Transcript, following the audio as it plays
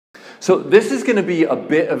So this is going to be a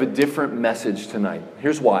bit of a different message tonight.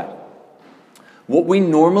 Here's why. What we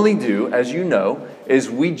normally do, as you know, is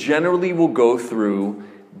we generally will go through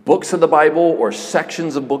books of the Bible or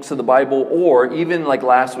sections of books of the Bible, or even like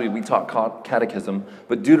last week we taught catechism,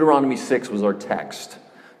 but Deuteronomy 6 was our text.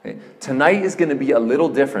 Okay? Tonight is going to be a little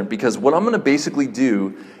different because what I'm going to basically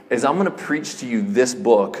do is I'm going to preach to you this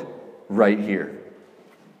book right here.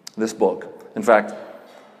 This book. In fact,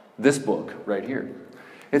 this book right here.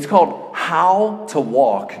 It's called How to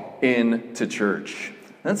Walk into Church.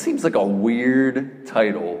 That seems like a weird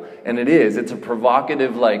title, and it is. It's a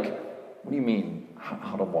provocative, like, what do you mean,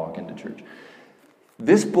 how to walk into church?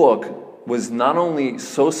 This book was not only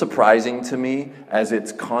so surprising to me as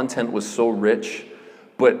its content was so rich,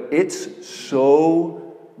 but it's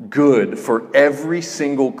so good for every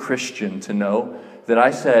single Christian to know that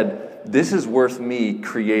I said, this is worth me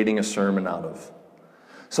creating a sermon out of.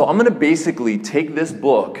 So I'm going to basically take this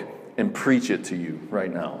book and preach it to you right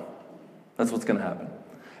now. That's what's going to happen.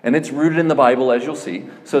 And it's rooted in the Bible, as you'll see.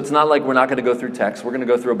 So it's not like we're not going to go through text. We're going to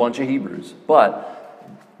go through a bunch of Hebrews.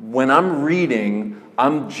 But when I'm reading,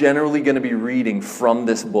 I'm generally going to be reading from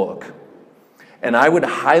this book. And I would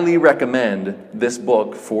highly recommend this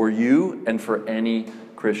book for you and for any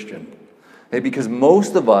Christian. Okay? Because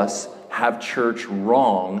most of us have church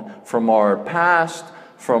wrong from our past,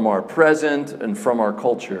 from our present, and from our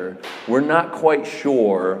culture. We're not quite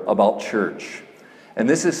sure about church. And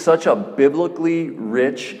this is such a biblically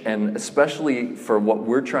rich, and especially for what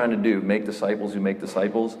we're trying to do, make disciples who make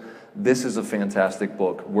disciples, this is a fantastic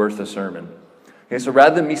book, worth a sermon. Okay, so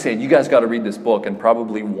rather than me saying, you guys got to read this book, and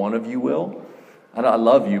probably one of you will, I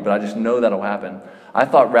love you, but I just know that'll happen. I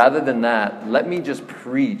thought rather than that, let me just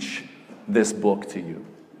preach this book to you.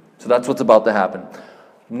 So that's what's about to happen.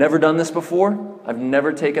 Never done this before. I've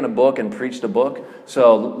never taken a book and preached a book.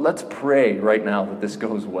 So let's pray right now that this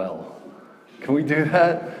goes well. Can we do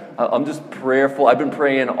that? I'm just prayerful. I've been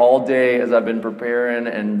praying all day as I've been preparing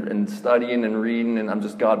and studying and reading, and I'm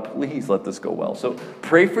just, God, please let this go well. So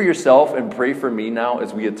pray for yourself and pray for me now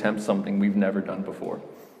as we attempt something we've never done before.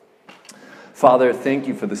 Father, thank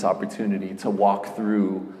you for this opportunity to walk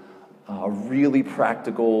through a really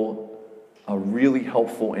practical, a really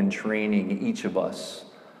helpful in training each of us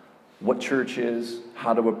what church is,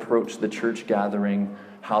 how to approach the church gathering,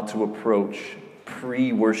 how to approach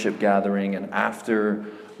pre-worship gathering and after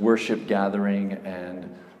worship gathering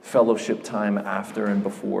and fellowship time after and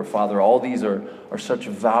before. Father, all these are such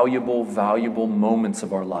valuable moments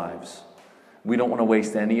of our lives. We don't want to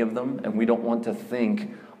waste any of them, and we don't want to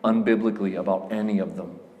think unbiblically about any of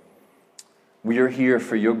them. We are here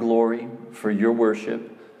for your glory, for your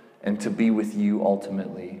worship, and to be with you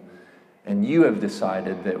ultimately. And you have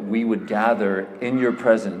decided that we would gather in your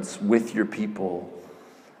presence with your people,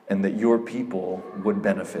 and that your people would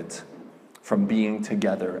benefit from being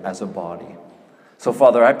together as a body. So,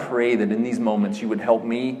 Father, I pray that in these moments you would help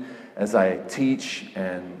me as I teach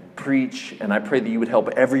and preach, and I pray that you would help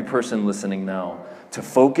every person listening now to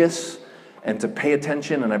focus and to pay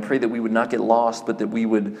attention, and I pray that we would not get lost, but that we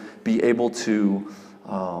would be able to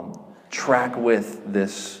track with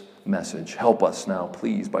this message. Help us now,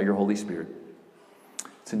 please, by your Holy Spirit.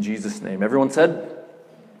 It's in Jesus' name. Everyone said?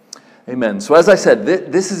 Amen. So as I said,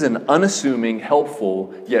 this is an unassuming,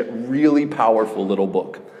 helpful, yet really powerful little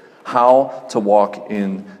book. How to walk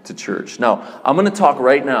into church. Now, I'm going to talk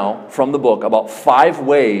right now from the book about 5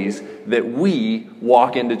 ways that we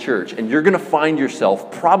walk into church. And you're going to find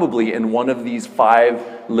yourself probably in one of these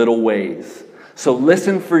 5 little ways. So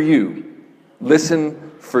listen for you.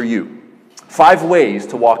 Listen for you. 5 ways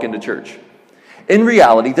to walk into church. In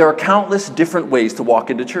reality, there are countless different ways to walk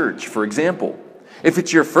into church. For example, if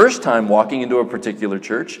it's your first time walking into a particular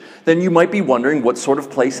church, then you might be wondering what sort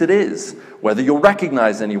of place it is, whether you'll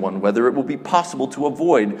recognize anyone, whether it will be possible to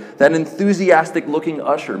avoid that enthusiastic-looking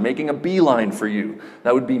usher making a beeline for you.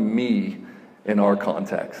 That would be me in our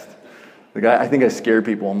context. The guy, I think I scare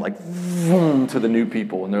people. I'm like, vroom, to the new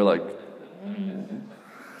people, and they're like,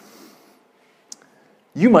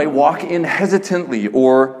 you might walk in hesitantly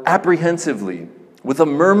or apprehensively with a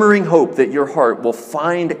murmuring hope that your heart will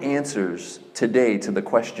find answers today to the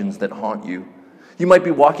questions that haunt you. You might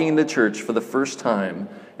be walking into church for the first time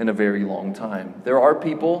in a very long time. There are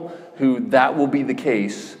people who that will be the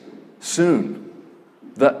case soon.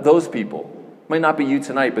 Those people might not be you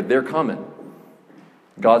tonight, but they're coming.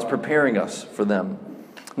 God's preparing us for them.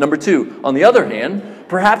 Number 2, on the other hand,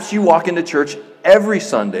 perhaps you walk into church every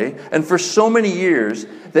Sunday, and for so many years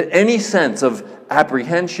that any sense of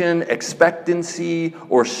apprehension, expectancy,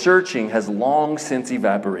 or searching has long since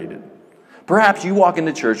evaporated. Perhaps you walk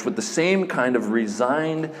into church with the same kind of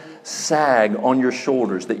resigned sag on your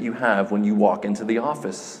shoulders that you have when you walk into the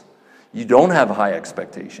office. You don't have high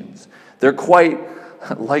expectations. They're quite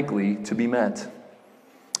likely to be met,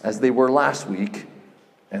 as they were last week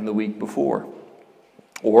and the week before.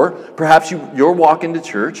 Or perhaps your walk into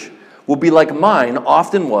church will be like mine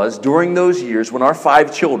often was during those years when our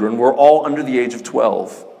 5 children were all under the age of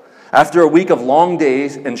 12. After a week of long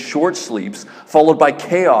days and short sleeps, followed by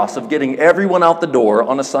chaos of getting everyone out the door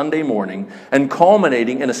on a Sunday morning and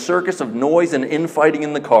culminating in a circus of noise and infighting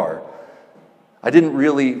in the car, I didn't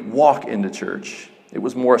really walk into church. It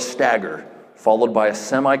was more a stagger, followed by a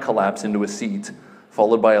semi-collapse into a seat,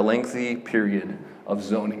 followed by a lengthy period of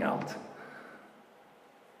zoning out.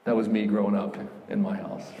 That was me growing up in my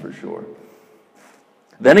house, for sure.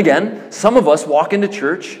 Then again, some of us walk into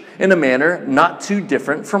church in a manner not too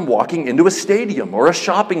different from walking into a stadium or a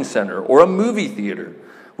shopping center or a movie theater.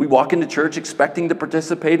 We walk into church expecting to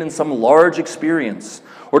participate in some large experience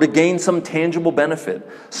or to gain some tangible benefit,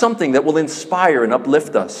 something that will inspire and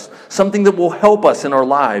uplift us, something that will help us in our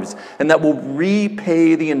lives, and that will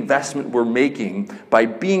repay the investment we're making by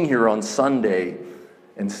being here on Sunday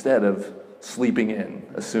instead of sleeping in,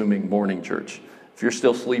 assuming morning church. If you're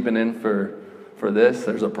still sleeping in for this,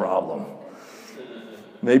 there's a problem.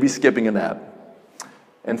 Maybe skipping a nap.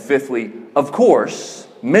 And fifthly, of course,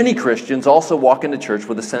 many Christians also walk into church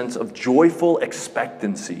with a sense of joyful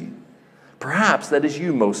expectancy. Perhaps that is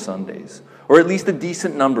you most Sundays, or at least a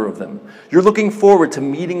decent number of them. You're looking forward to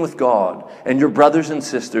meeting with God and your brothers and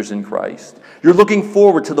sisters in Christ. You're looking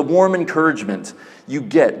forward to the warm encouragement you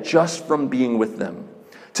get just from being with them,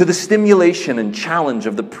 to the stimulation and challenge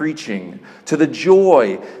of the preaching, to the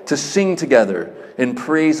joy to sing together in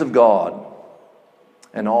praise of God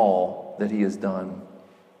and all that He has done.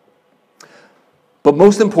 But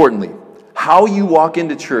most importantly, how you walk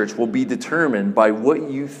into church will be determined by what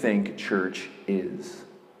you think church is.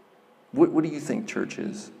 What do you think church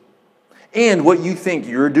is? And what you think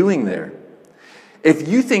you're doing there. If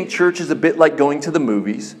you think church is a bit like going to the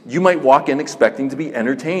movies, you might walk in expecting to be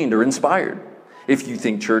entertained or inspired. If you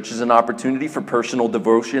think church is an opportunity for personal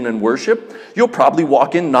devotion and worship, you'll probably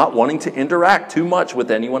walk in not wanting to interact too much with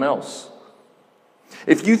anyone else.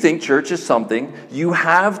 If you think church is something you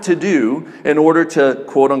have to do in order to,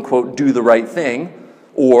 quote unquote, do the right thing,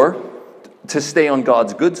 or to stay on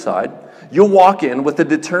God's good side, you'll walk in with a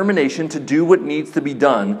determination to do what needs to be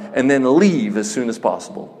done and then leave as soon as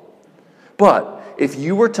possible. But if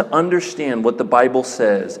you were to understand what the Bible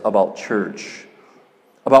says about church,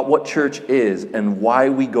 about what church is and why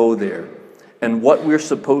we go there, and what we're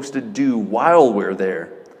supposed to do while we're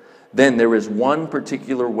there, then there is one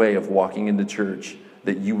particular way of walking into church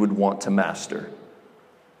that you would want to master.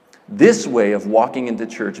 This way of walking into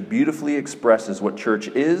church beautifully expresses what church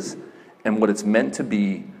is and what it's meant to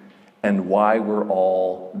be and why we're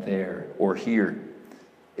all there or here.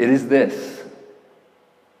 It is this: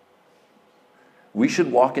 we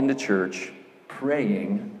should walk into church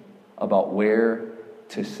praying about where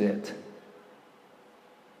to sit.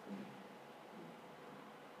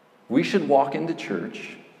 We should walk into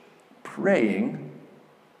church praying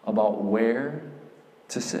about where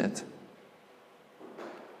to sit.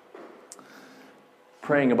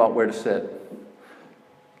 Praying about where to sit.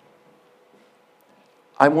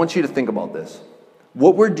 I want you to think about this.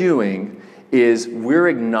 What we're doing is we're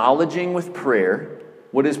acknowledging with prayer.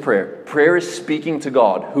 What is prayer? Prayer is speaking to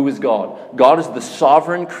God. Who is God? God is the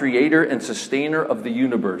sovereign creator and sustainer of the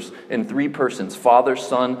universe in 3 persons, Father,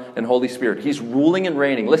 Son, and Holy Spirit. He's ruling and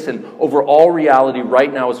reigning, listen, over all reality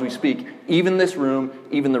right now as we speak, even this room,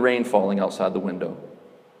 even the rain falling outside the window.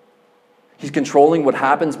 He's controlling what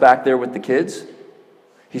happens back there with the kids.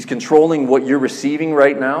 He's controlling what you're receiving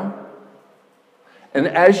right now. And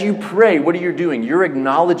as you pray, what are you doing? You're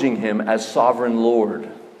acknowledging Him as sovereign Lord.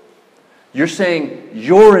 You're saying,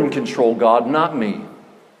 you're in control, God, not me.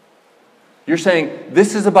 You're saying,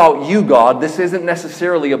 this is about you, God. This isn't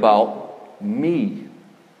necessarily about me.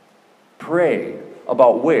 Pray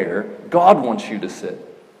about where God wants you to sit.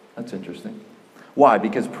 That's interesting. Why?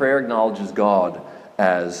 Because prayer acknowledges God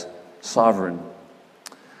as sovereign.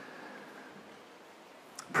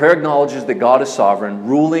 Prayer acknowledges that God is sovereign,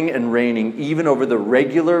 ruling and reigning even over the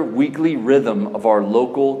regular weekly rhythm of our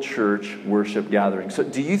local church worship gathering. So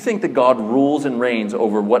do you think that God rules and reigns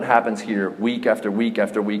over what happens here week after week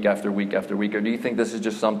after week after week after week? Or do you think this is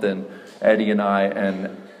just something Eddie and I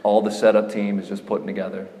and all the setup team is just putting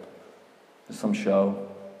together? Just some show?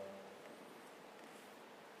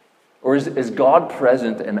 Or is God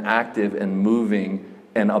present and active and moving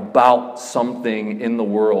and about something in the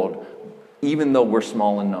world, even though we're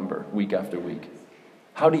small in number week after week?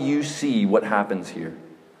 How do you see what happens here?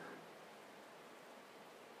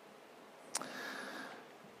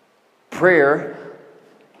 Prayer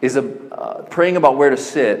is praying about where to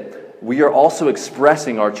sit. We are also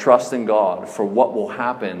expressing our trust in God for what will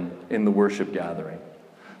happen in the worship gathering.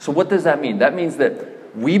 So what does that mean? That means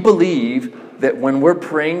that we believe that when we're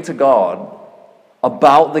praying to God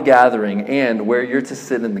about the gathering and where you're to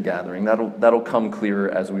sit in the gathering, that'll come clearer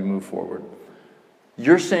as we move forward.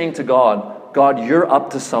 You're saying to God, God, you're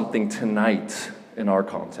up to something tonight in our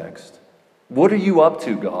context. What are you up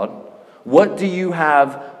to, God? What do you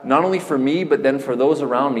have, not only for me, but then for those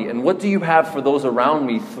around me? And what do you have for those around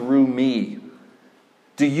me through me?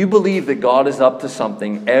 Do you believe that God is up to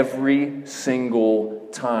something every single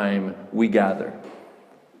time we gather?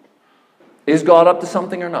 Is God up to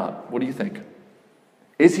something or not? What do you think?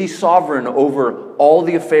 Is he sovereign over all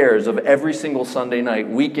the affairs of every single Sunday night,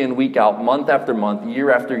 week in, week out, month after month,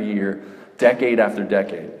 year after year, decade after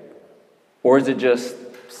decade? Or is it just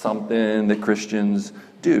something that Christians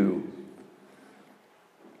do?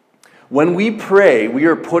 When we pray, we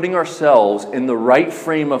are putting ourselves in the right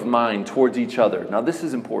frame of mind towards each other. Now, this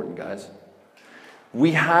is important, guys.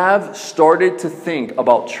 We have started to think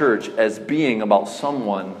about church as being about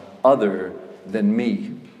someone other than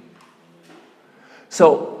me.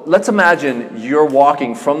 So let's imagine you're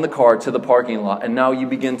walking from the car to the parking lot, and now you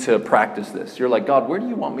begin to practice this. You're like, God, where do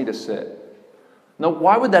you want me to sit? Now,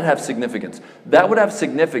 why would that have significance? That would have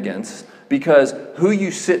significance because who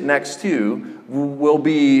you sit next to will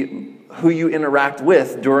be who you interact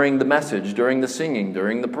with during the message, during the singing,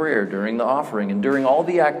 during the prayer, during the offering, and during all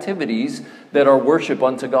the activities that are worship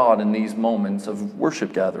unto God in these moments of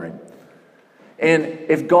worship gathering. And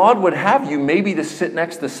if God would have you maybe to sit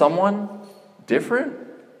next to someone different,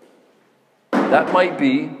 that might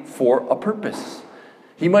be for a purpose.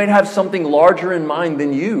 He might have something larger in mind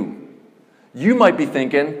than you. You might be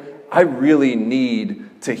thinking, I really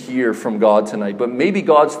need to hear from God tonight. But maybe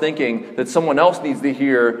God's thinking that someone else needs to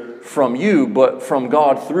hear from you, but from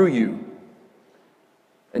God through you.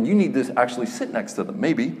 And you need to actually sit next to them,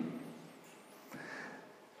 maybe.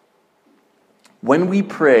 When we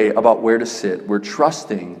pray about where to sit, we're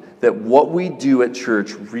trusting that what we do at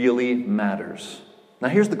church really matters. Now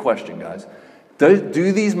here's the question, guys.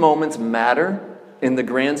 Do these moments matter in the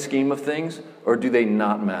grand scheme of things, or do they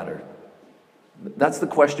not matter? That's the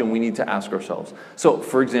question we need to ask ourselves. So,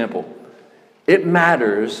 for example, it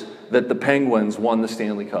matters that the Penguins won the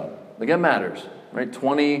Stanley Cup. Like, it matters, right?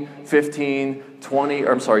 16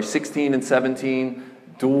 and 17,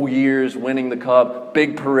 dual years winning the cup,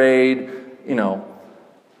 big parade, you know.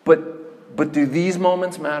 But do these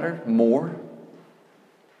moments matter more?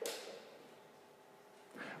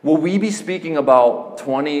 Will we be speaking about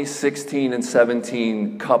 2016 and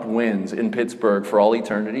 17 cup wins in Pittsburgh for all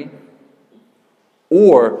eternity?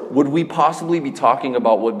 Or would we possibly be talking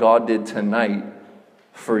about what God did tonight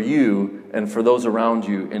for you and for those around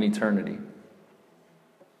you in eternity?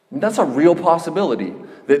 And that's a real possibility,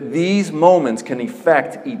 that these moments can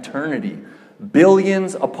affect eternity,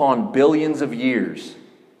 billions upon billions of years.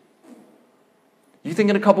 You think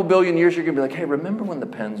in a couple billion years you're going to be like, hey, remember when the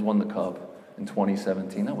Pens won the Cup in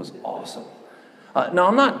 2017? That was awesome. Now,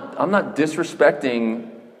 I'm not disrespecting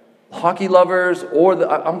hockey lovers,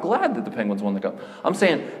 I'm glad that the Penguins won the Cup. I'm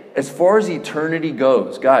saying, as far as eternity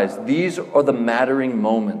goes, guys, these are the mattering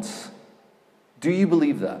moments. Do you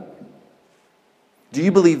believe that? Do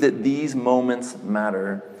you believe that these moments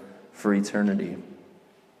matter for eternity?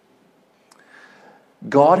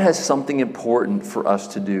 God has something important for us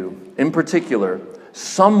to do. In particular,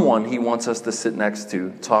 someone he wants us to sit next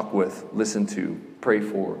to, talk with, listen to, pray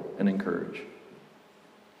for, and encourage.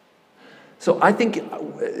 So I think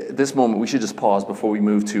at this moment we should just pause before we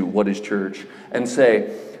move to what is church and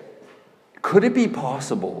say, could it be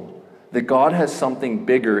possible that God has something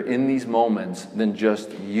bigger in these moments than just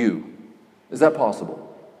you? Is that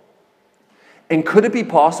possible? And could it be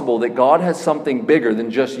possible that God has something bigger than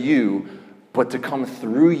just you, but to come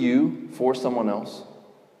through you for someone else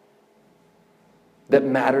that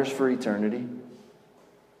matters for eternity?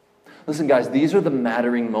 Listen, guys, these are the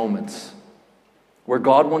mattering moments where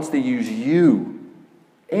God wants to use you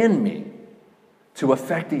and me to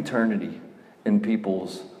affect eternity in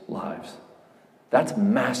people's lives. That's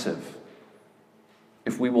massive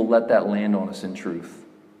if we will let that land on us in truth.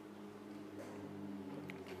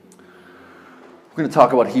 We're going to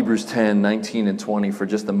talk about Hebrews 10, 19, and 20 for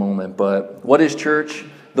just a moment, but what is church?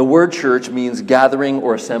 The word church means gathering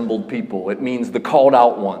or assembled people. It means the called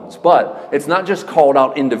out ones, but it's not just called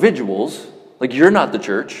out individuals, like you're not the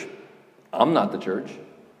church. I'm not the church.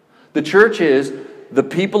 The church is the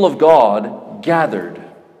people of God gathered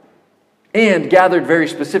And gathered very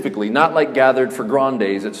specifically, not like gathered for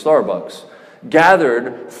grandes at Starbucks.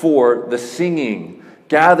 Gathered for the singing,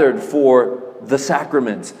 gathered for the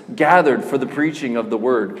sacraments, gathered for the preaching of the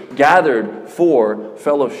word, gathered for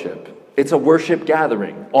fellowship. It's a worship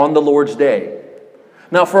gathering on the Lord's Day.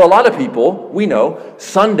 Now, for a lot of people, we know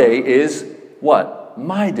Sunday is what?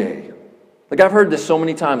 My day. Like, I've heard this so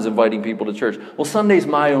many times inviting people to church. Well, Sunday's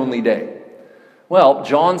my only day. Well,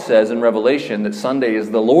 John says in Revelation that Sunday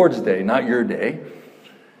is the Lord's day, not your day.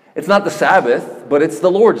 It's not the Sabbath, but it's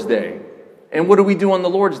the Lord's day. And what do we do on the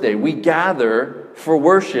Lord's day? We gather for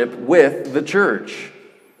worship with the church.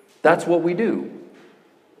 That's what we do.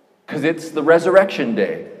 Because it's the resurrection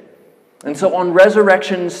day. And so on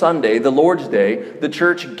Resurrection Sunday, the Lord's Day, the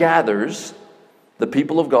church gathers, the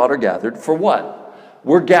people of God are gathered for what?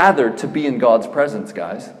 We're gathered to be in God's presence,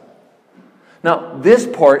 guys. Now, this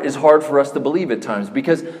part is hard for us to believe at times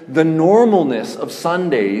because the normalness of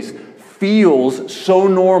Sundays feels so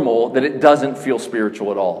normal that it doesn't feel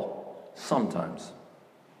spiritual at all. Sometimes.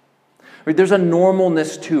 Right, there's a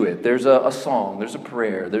normalness to it. There's a song, there's a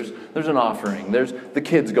prayer, there's an offering, there's the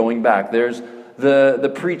kids going back, there's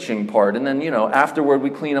the preaching part, and then, afterward we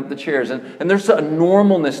clean up the chairs, and there's a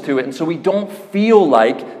normalness to it, and so we don't feel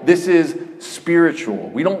like this is spiritual.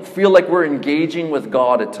 We don't feel like we're engaging with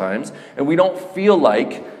God at times, and we don't feel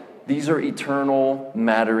like these are eternal,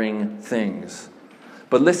 mattering things.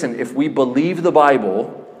 But listen, if we believe the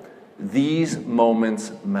Bible, these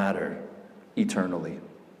moments matter eternally.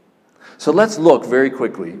 So let's look very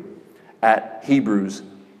quickly at Hebrews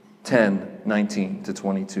 10:19 to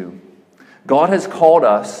 22. God has called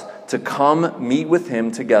us to come meet with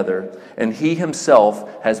Him together, and He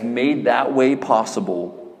Himself has made that way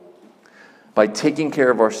possible by taking care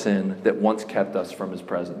of our sin that once kept us from His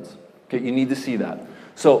presence. Okay, you need to see that.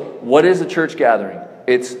 So, what is a church gathering?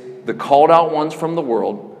 It's the called out ones from the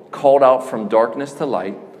world, called out from darkness to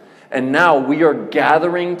light, and now we are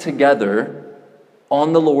gathering together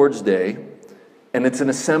on the Lord's Day, and it's an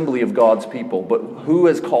assembly of God's people. But who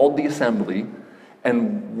has called the assembly?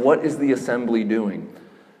 And what is the assembly doing?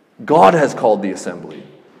 God has called the assembly.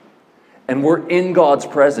 And we're in God's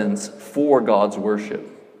presence for God's worship.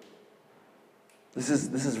 This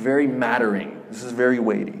is very mattering. This is very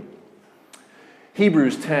weighty.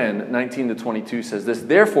 Hebrews 10:19 to 22 says this,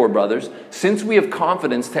 "Therefore, brothers, since we have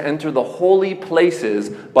confidence to enter the holy places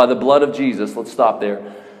by the blood of Jesus," let's stop there.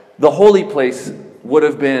 The holy place would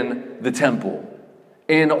have been the temple.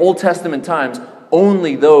 In Old Testament times,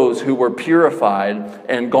 only those who were purified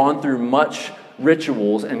and gone through much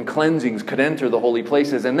rituals and cleansings could enter the holy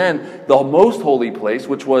places. And then the most holy place,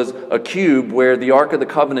 which was a cube where the Ark of the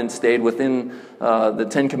Covenant stayed within the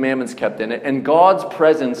Ten Commandments kept in it. And God's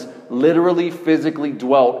presence literally, physically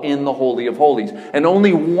dwelt in the Holy of Holies. And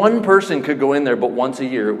only one person could go in there but once a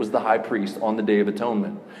year. It was the high priest on the Day of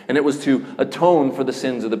Atonement. And it was to atone for the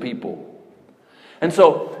sins of the people. And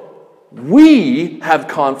so we have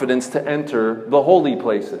confidence to enter the holy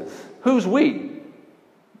places. Who's we?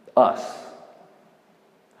 Us.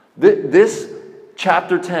 This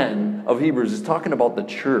chapter 10 of Hebrews is talking about the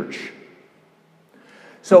church.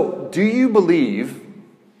 So, do you believe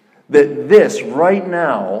that this right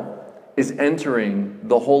now is entering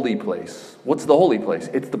the holy place? What's the holy place?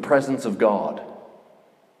 It's the presence of God.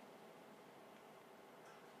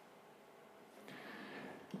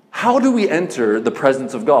 How do we enter the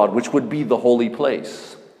presence of God, which would be the holy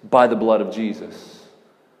place? By the blood of Jesus.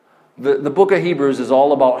 The book of Hebrews is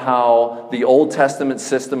all about how the Old Testament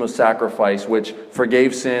system of sacrifice, which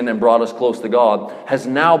forgave sin and brought us close to God, has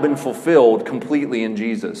now been fulfilled completely in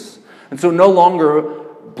Jesus. And so no longer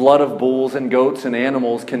blood of bulls and goats and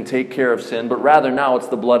animals can take care of sin, but rather now it's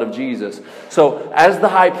the blood of Jesus. So as the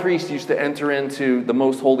high priest used to enter into the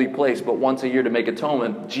most holy place, but once a year to make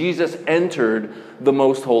atonement, Jesus entered the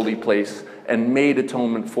most holy place and made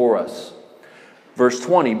atonement for us. Verse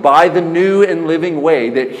 20, by the new and living way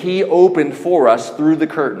that He opened for us through the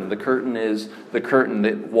curtain. The curtain is the curtain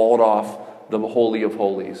that walled off the Holy of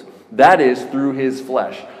Holies. That is through His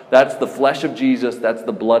flesh. That's the flesh of Jesus. That's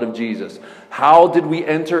the blood of Jesus. How did we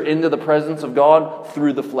enter into the presence of God?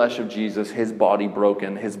 Through the flesh of Jesus, His body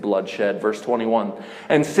broken, His blood shed. Verse 21,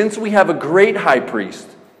 and since we have a great high priest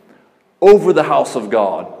over the house of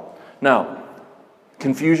God. Now,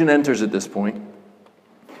 confusion enters at this point.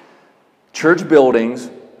 Church buildings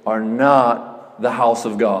are not the house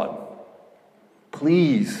of God.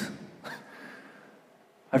 Please.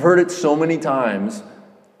 I've heard it so many times.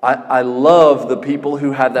 I love the people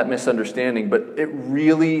who have that misunderstanding, but it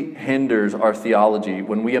really hinders our theology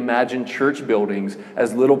when we imagine church buildings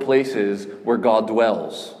as little places where God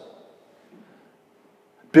dwells.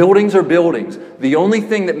 Buildings are buildings. The only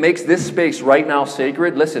thing that makes this space right now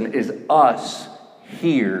sacred, listen, is us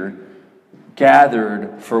here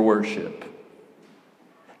gathered for worship.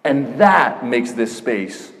 And that makes this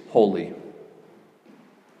space holy.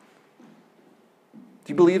 Do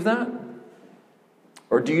you believe that?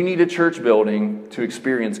 Or do you need a church building to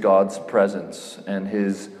experience God's presence and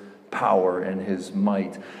His power and His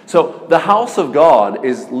might? So the house of God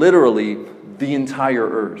is literally the entire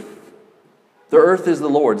earth. The earth is the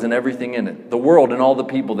Lord's and everything in it, the world and all the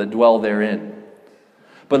people that dwell therein.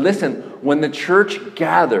 But listen, when the church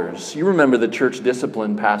gathers, you remember the church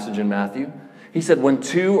discipline passage in Matthew? He said, when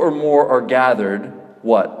two or more are gathered,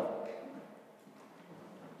 what?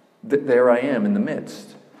 There I am in the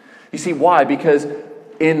midst. You see, why? Because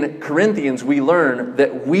in Corinthians we learn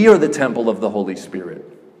that we are the temple of the Holy Spirit.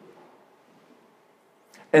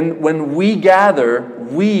 And when we gather,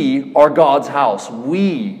 we are God's house.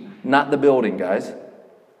 We, not the building, guys.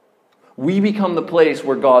 We become the place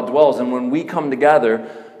where God dwells. And when we come together,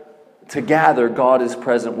 God is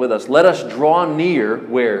present with us. Let us draw near,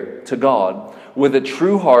 where? To God, with a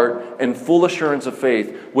true heart and full assurance of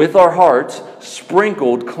faith, with our hearts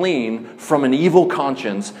sprinkled clean from an evil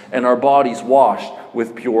conscience and our bodies washed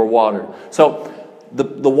with pure water. So,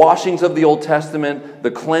 the washings of the Old Testament,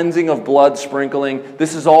 the cleansing of blood sprinkling,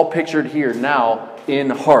 this is all pictured here now in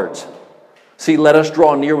heart. See, let us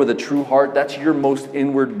draw near with a true heart. That's your most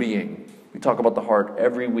inward being. We talk about the heart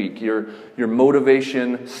every week. Your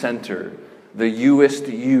motivation center, the youest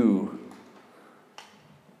you.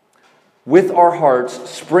 With our hearts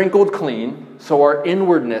sprinkled clean, so our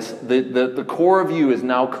inwardness, the core of you is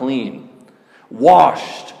now clean.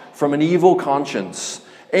 Washed from an evil conscience.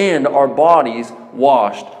 And our bodies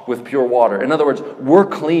washed with pure water. In other words, we're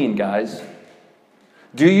clean, guys.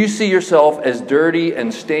 Do you see yourself as dirty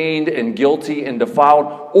and stained and guilty and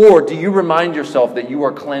defiled? Or do you remind yourself that you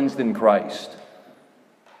are cleansed in Christ?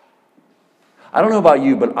 I don't know about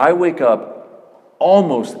you, but I wake up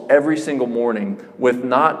almost every single morning with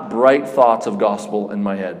not bright thoughts of gospel in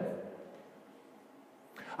my head.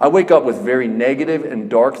 I wake up with very negative and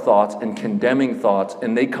dark thoughts and condemning thoughts,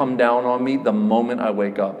 and they come down on me the moment I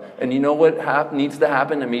wake up. And you know what needs to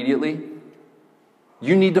happen immediately?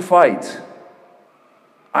 You need to fight.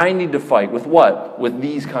 I need to fight with what? With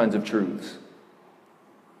these kinds of truths.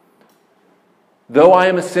 Though I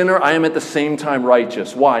am a sinner, I am at the same time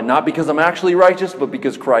righteous. Why? Not because I'm actually righteous, but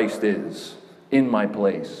because Christ is in my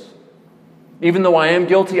place. Even though I am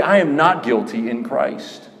guilty, I am not guilty in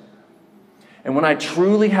Christ. And when I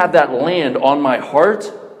truly have that land on my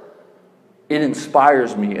heart, it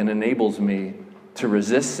inspires me and enables me to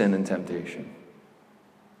resist sin and temptation.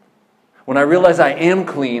 When I realize I am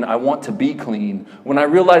clean, I want to be clean. When I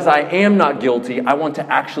realize I am not guilty, I want to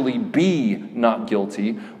actually be not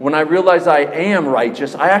guilty. When I realize I am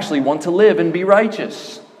righteous, I actually want to live and be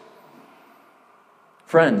righteous.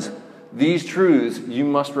 Friends, these truths you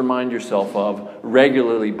must remind yourself of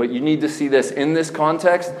regularly, but you need to see this in this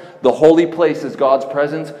context. The holy place is God's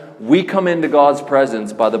presence. We come into God's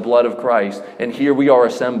presence by the blood of Christ, and here we are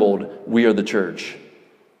assembled. We are the church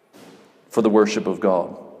for the worship of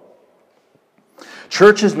God.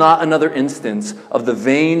 Church is not another instance of the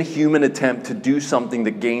vain human attempt to do something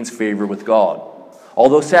that gains favor with God,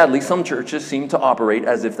 although sadly some churches seem to operate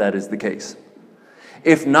as if that is the case.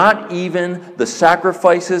 If not even the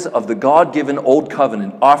sacrifices of the God-given Old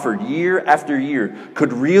Covenant offered year after year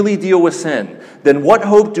could really deal with sin, then what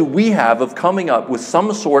hope do we have of coming up with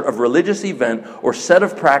some sort of religious event or set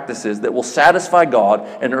of practices that will satisfy God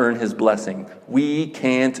and earn His blessing? We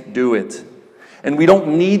can't do it. And we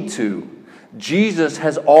don't need to. Jesus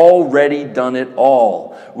has already done it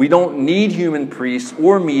all. We don't need human priests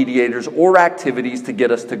or mediators or activities to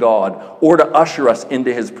get us to God or to usher us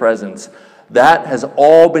into His presence. That has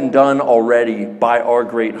all been done already by our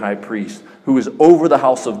great high priest, who is over the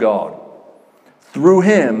house of God. Through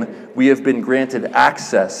Him, we have been granted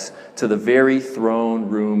access to the very throne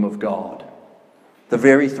room of God. The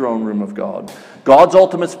very throne room of God. God's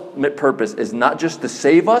ultimate purpose is not just to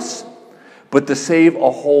save us, but to save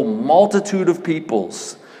a whole multitude of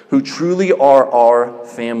peoples who truly are our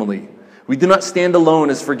family. We do not stand alone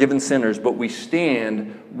as forgiven sinners, but we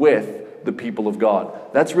stand with the people of God.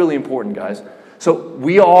 That's really important, guys. So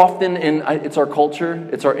we often, it's our culture,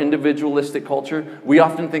 it's our individualistic culture, we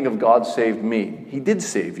often think of God saved me. He did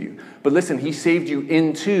save you. But listen, He saved you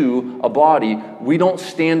into a body. We don't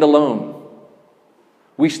stand alone.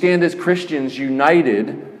 We stand as Christians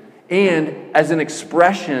united, and as an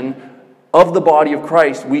expression of the body of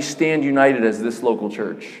Christ, we stand united as this local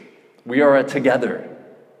church. We are together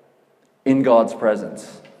in God's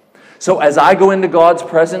presence. So as I go into God's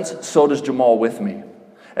presence, so does Jamal with me.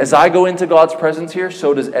 As I go into God's presence here,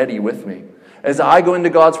 so does Eddie with me. As I go into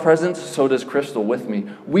God's presence, so does Crystal with me.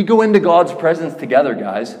 We go into God's presence together,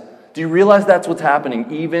 guys. Do you realize that's what's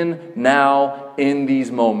happening even now in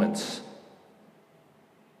these moments?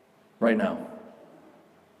 Right now.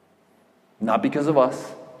 Not because of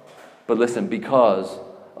us, but listen, because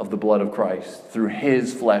of the blood of Christ. Through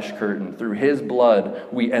His flesh curtain, through His blood,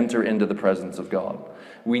 we enter into the presence of God.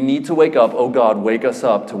 We need to wake up. Oh God, wake us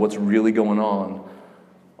up to what's really going on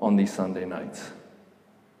these Sunday nights.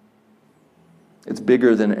 It's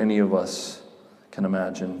bigger than any of us can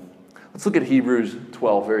imagine. Let's look at Hebrews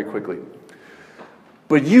 12 very quickly.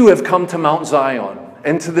 But you have come to Mount Zion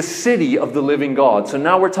and to the city of the living God. So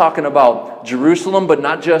now we're talking about Jerusalem, but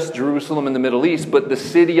not just Jerusalem in the Middle East, but the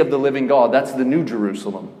city of the living God. That's the New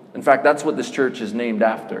Jerusalem. In fact, that's what this church is named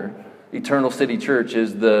after. Eternal City Church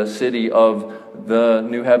is the city of the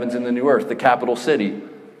new heavens and the new earth, the capital city.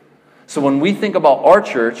 So when we think about our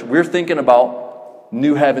church, we're thinking about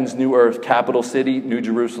new heavens, new earth, capital city, New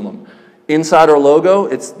Jerusalem. Inside our logo,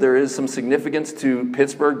 there is some significance to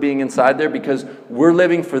Pittsburgh being inside there because we're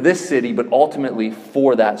living for this city, but ultimately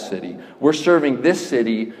for that city. We're serving this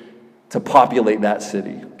city to populate that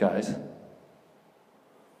city, guys.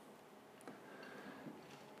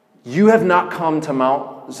 You have not come to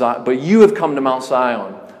Mount Zion, but you have come to Mount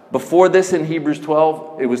Zion. Before this in Hebrews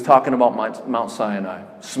 12, it was talking about Mount Sinai.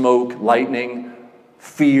 Smoke, lightning,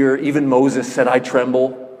 fear. Even Moses said, I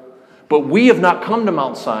tremble. But we have not come to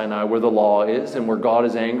Mount Sinai where the law is and where God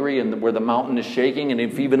is angry and where the mountain is shaking and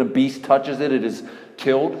if even a beast touches it, it is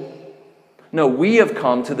killed. No, we have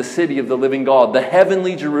come to the city of the living God, the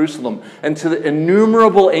heavenly Jerusalem, and to the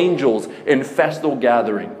innumerable angels in festal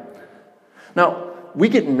gathering. Now, we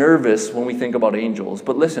get nervous when we think about angels,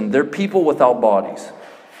 but listen, they're people without bodies.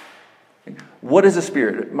 What is a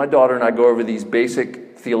spirit? My daughter and I go over these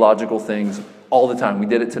basic theological things all the time. We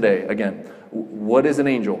did it today again. What is an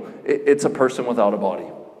angel? It's a person without a body.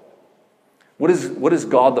 What is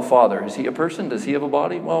God the Father? Is He a person? Does He have a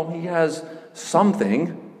body? Well, He has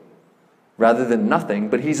something rather than nothing,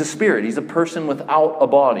 but He's a spirit. He's a person without a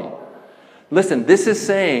body. Listen, this is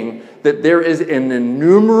saying that there is an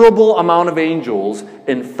innumerable amount of angels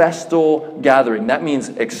in festal gathering. That means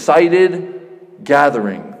excited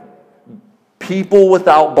gathering. People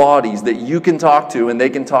without bodies that you can talk to and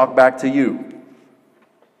they can talk back to you.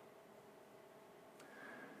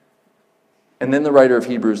 And then the writer of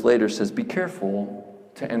Hebrews later says, be careful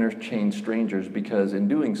to entertain strangers because in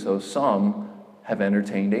doing so, some have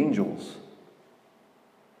entertained angels.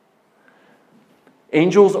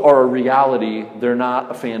 Angels are a reality. They're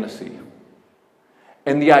not a fantasy.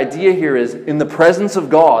 And the idea here is, in the presence of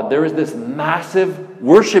God, there is this massive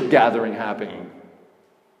worship gathering happening.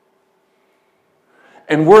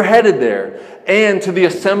 And we're headed there. And to the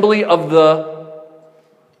assembly of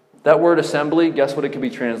that word assembly, guess what it can be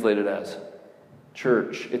translated as?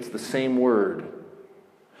 Church. It's the same word.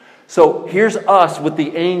 So here's us with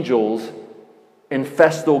the angels in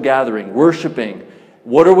festal gathering, worshiping.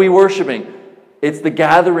 What are we worshiping? It's the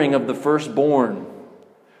gathering of the firstborn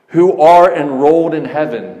who are enrolled in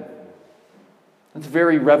heaven. That's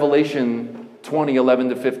very Revelation 20, 11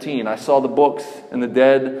 to 15. I saw the books and the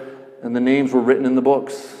dead and the names were written in the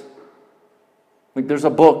books. Like there's a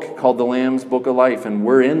book called the Lamb's Book of Life and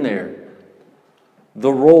we're in there.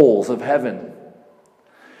 The rolls of heaven.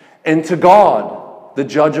 And to God, the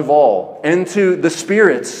judge of all, and to the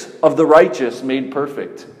spirits of the righteous made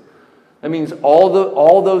perfect. That means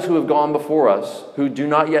all those who have gone before us, who do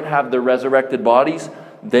not yet have their resurrected bodies,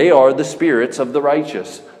 they are the spirits of the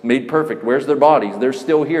righteous, made perfect. Where's their bodies? They're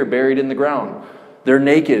still here, buried in the ground. They're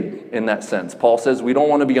naked in that sense. Paul says we don't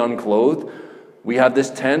want to be unclothed. We have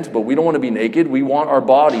this tent, but we don't want to be naked. We want our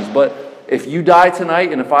bodies. But if you die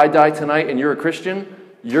tonight, and if I die tonight, and you're a Christian,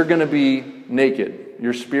 you're going to be naked.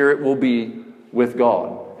 Your spirit will be with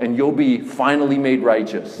God, and you'll be finally made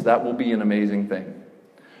righteous. That will be an amazing thing.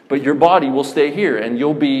 But your body will stay here, and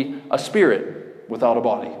you'll be a spirit without a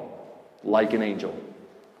body, like an angel.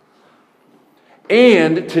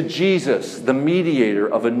 And to Jesus, the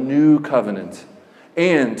mediator of a new covenant,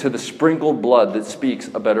 and to the sprinkled blood that speaks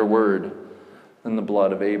a better word than the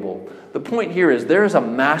blood of Abel. The point here is there is a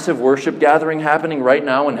massive worship gathering happening right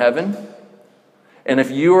now in heaven. And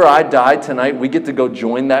if you or I died tonight, we get to go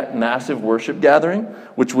join that massive worship gathering,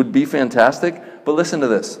 which would be fantastic. But listen to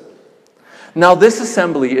this. Now, this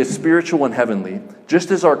assembly is spiritual and heavenly,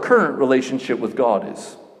 just as our current relationship with God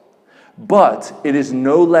is. But it is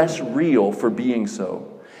no less real for being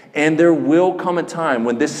so. And there will come a time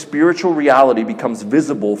when this spiritual reality becomes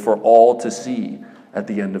visible for all to see at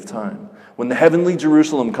the end of time. When the heavenly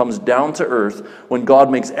Jerusalem comes down to earth, when God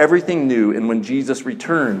makes everything new, and when Jesus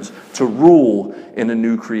returns to rule in a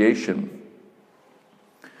new creation.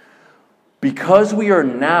 Because we are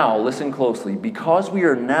now, listen closely, because we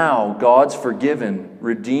are now God's forgiven,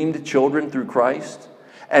 redeemed children through Christ,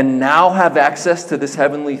 and now have access to this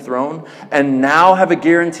heavenly throne, and now have a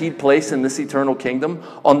guaranteed place in this eternal kingdom,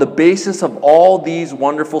 on the basis of all these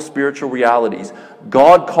wonderful spiritual realities,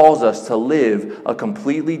 God calls us to live a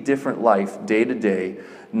completely different life day to day,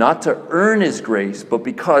 not to earn His grace, but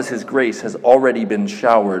because His grace has already been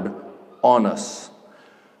showered on us.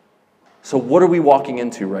 So what are we walking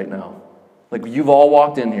into right now? Like, you've all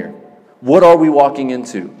walked in here. What are we walking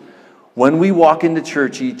into? When we walk into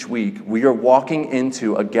church each week, we are walking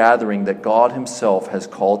into a gathering that God Himself has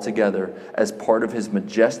called together as part of His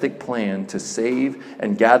majestic plan to save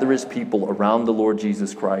and gather His people around the Lord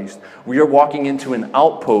Jesus Christ. We are walking into an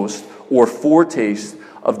outpost or foretaste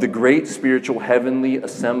of the great spiritual heavenly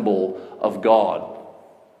assemble of God.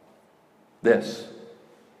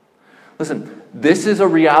 Listen, this is a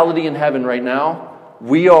reality in heaven right now.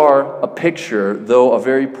 We are a picture, though a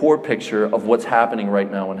very poor picture, of what's happening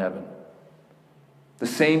right now in heaven. The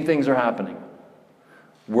same things are happening.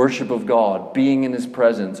 Worship of God, being in His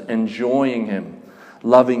presence, enjoying Him,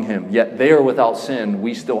 loving Him. Yet they are without sin.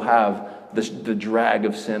 We still have the drag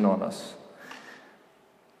of sin on us.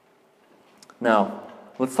 Now,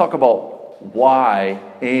 let's talk about why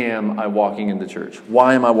am I walking into church?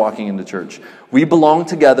 Why am I walking into church? We belong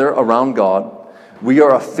together around God. We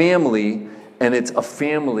are a family, and it's a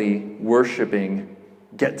family worshiping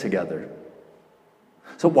get-together.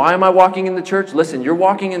 So why am I walking into church? Listen, you're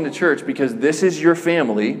walking into church because this is your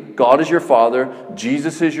family. God is your father.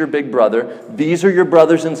 Jesus is your big brother. These are your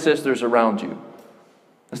brothers and sisters around you.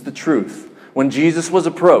 That's the truth. When Jesus was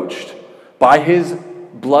approached by His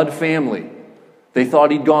blood family, they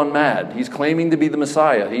thought He'd gone mad. He's claiming to be the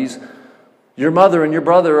Messiah. Your mother and your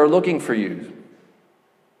brother are looking for you.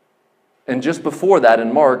 And just before that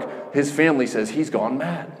in Mark, His family says He's gone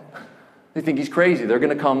mad. They think He's crazy. They're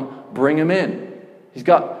going to come bring Him in. He's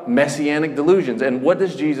got messianic delusions. And what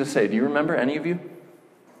does Jesus say? Do you remember, any of you?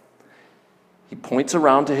 He points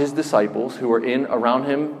around to His disciples who are around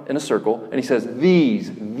Him in a circle, and He says,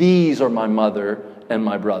 These are my mother and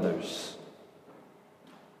my brothers.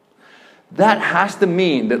 That has to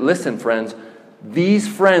mean that, listen, friends, these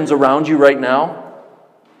friends around you right now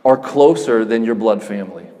are closer than your blood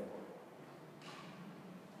family.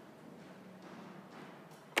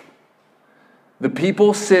 The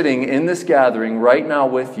people sitting in this gathering right now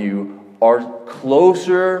with you are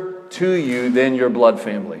closer to you than your blood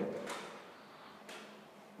family.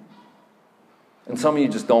 And some of you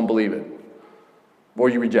just don't believe it, or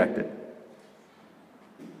you reject it.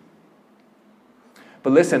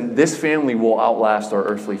 But listen, this family will outlast our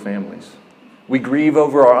earthly families. We grieve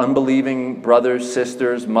over our unbelieving brothers,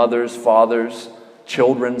 sisters, mothers, fathers,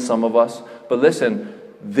 children, some of us. But listen,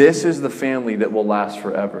 this is the family that will last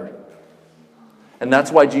forever. And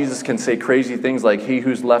that's why Jesus can say crazy things like, He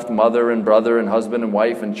who's left mother and brother and husband and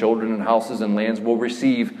wife and children and houses and lands will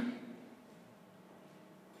receive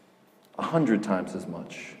 100 times as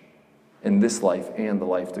much in this life and the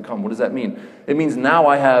life to come. What does that mean? It means now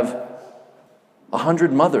I have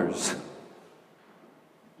 100 mothers,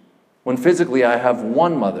 when physically I have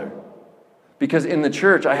one mother. Because in the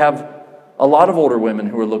church I have a lot of older women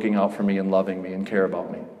who are looking out for me and loving me and care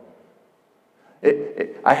about me.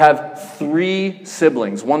 I have 3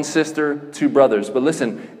 siblings, 1 sister, 2 brothers. But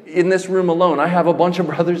listen, in this room alone, I have a bunch of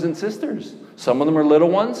brothers and sisters. Some of them are little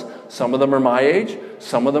ones. Some of them are my age.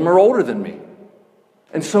 Some of them are older than me.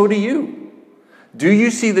 And so do you. Do you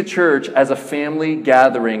see the church as a family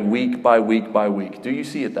gathering week by week by week? Do you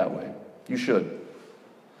see it that way? You should.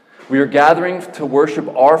 We are gathering to worship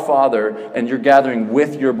our Father, and you're gathering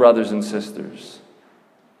with your brothers and sisters.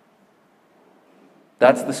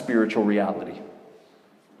 That's the spiritual reality.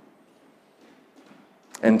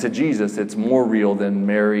 And to Jesus, it's more real than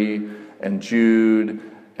Mary and Jude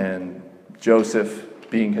and Joseph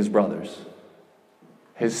being His brothers.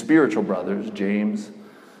 His spiritual brothers, James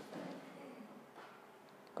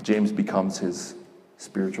becomes His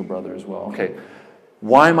spiritual brother as well. Okay,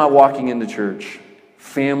 why am I walking into church?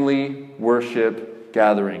 Family, worship,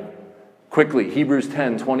 gathering. Quickly, Hebrews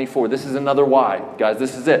 10:24. This is another why. Guys,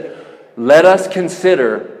 this is it. Let us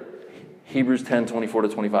consider Hebrews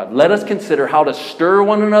 10:24-25. Let us consider how to stir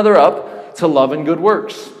one another up to love and good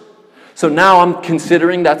works. So now I'm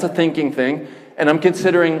considering, that's a thinking thing, and I'm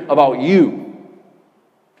considering about you.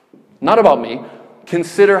 Not about me.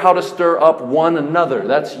 Consider how to stir up one another.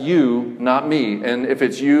 That's you, not me. And if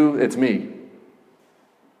it's you, it's me.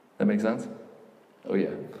 That make sense? Oh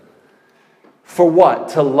yeah. For what?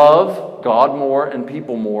 To love God more and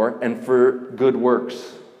people more, and for good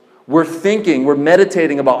works. We're thinking, we're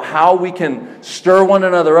meditating about how we can stir one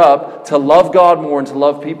another up to love God more and to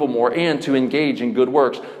love people more and to engage in good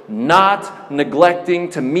works, not neglecting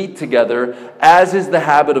to meet together, as is the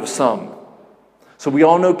habit of some. So we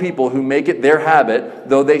all know people who make it their habit,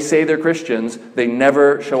 though they say they're Christians, they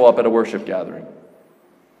never show up at a worship gathering.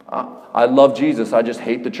 I love Jesus, I just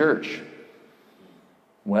hate the church.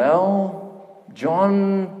 Well,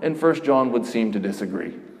 John in 1 John would seem to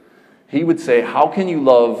disagree. He would say, how can you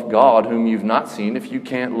love God whom you've not seen if you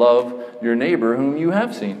can't love your neighbor whom you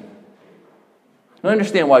have seen? I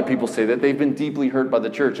understand why people say that. They've been deeply hurt by the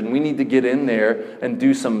church, and we need to get in there and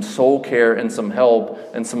do some soul care and some help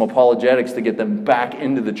and some apologetics to get them back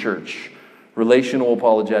into the church. Relational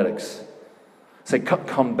apologetics. Say,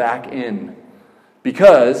 come back in.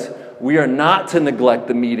 Because we are not to neglect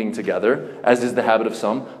the meeting together, as is the habit of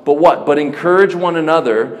some, but what? But encourage one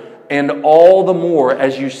another, and all the more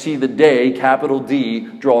as you see the day, capital D,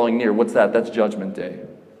 drawing near. What's that? That's Judgment Day.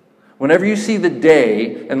 Whenever you see the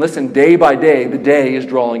day, and listen, day by day, the day is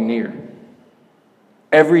drawing near.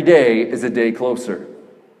 Every day is a day closer.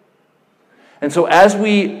 And so as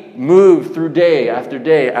we move through day after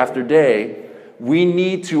day after day, we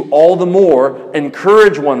need to all the more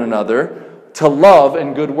encourage one another to love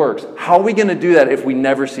and good works. How are we going to do that if we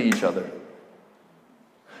never see each other?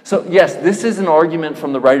 So yes, this is an argument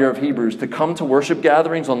from the writer of Hebrews to come to worship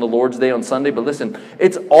gatherings on the Lord's Day on Sunday, but listen,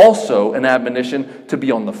 it's also an admonition to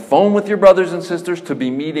be on the phone with your brothers and sisters, to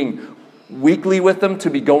be meeting weekly with them, to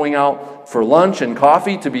be going out for lunch and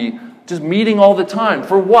coffee, to be just meeting all the time.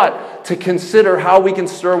 For what? To consider how we can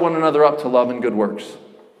stir one another up to love and good works.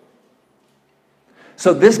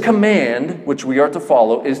 So this command, which we are to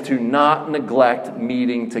follow, is to not neglect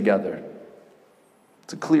meeting together.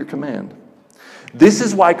 It's a clear command. This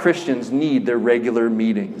is why Christians need their regular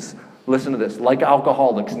meetings. Listen to this. Like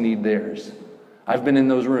alcoholics need theirs. I've been in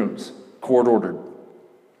those rooms, court ordered.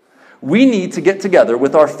 We need to get together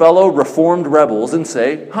with our fellow reformed rebels and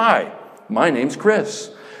say, hi, my name's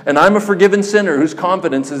Chris, and I'm a forgiven sinner whose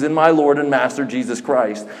confidence is in my Lord and Master Jesus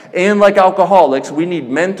Christ. And like alcoholics, we need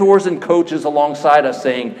mentors and coaches alongside us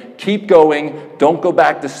saying, keep going, don't go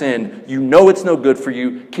back to sin. You know it's no good for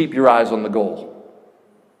you. Keep your eyes on the goal.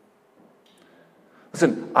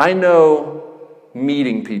 Listen, I know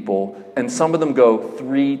meeting people, and some of them go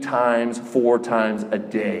 3 times, 4 times a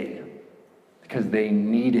day because they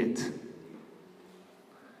need it.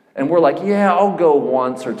 And we're like, yeah, I'll go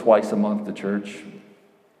once or twice a month to church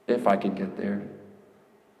if I can get there.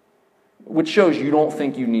 Which shows you don't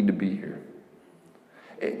think you need to be here.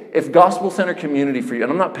 If Gospel Center Community for you,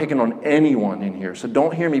 and I'm not picking on anyone in here, so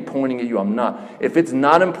don't hear me pointing at you, I'm not. If it's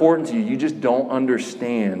not important to you, you just don't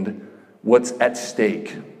understand what's at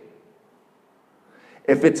stake.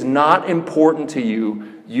 If it's not important to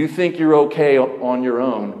you, you think you're okay on your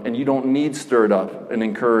own, and you don't need stirred up and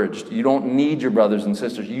encouraged. You don't need your brothers and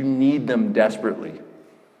sisters. You need them desperately,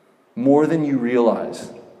 more than you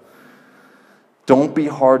realize. Don't be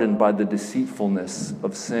hardened by the deceitfulness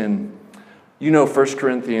of sin. You know 1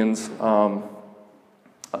 Corinthians,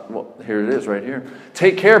 well, here it is right here.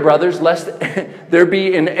 Take care, brothers, lest there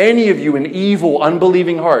be in any of you an evil,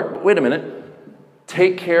 unbelieving heart. But wait a minute.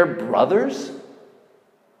 Take care, brothers?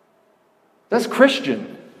 That's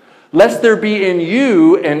Christian. Lest there be in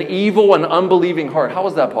you an evil and unbelieving heart. How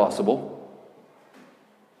is that possible?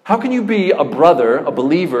 How can you be a brother, a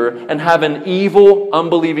believer, and have an evil,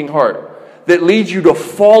 unbelieving heart that leads you to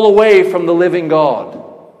fall away from the living God?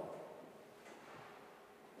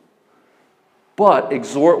 But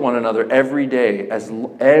exhort one another every day, as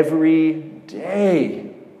long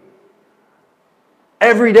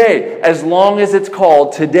as it's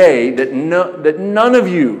called today, that none of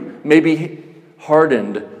you may be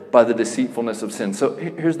hardened by the deceitfulness of sin. So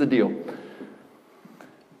here's the deal.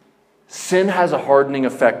 Sin has a hardening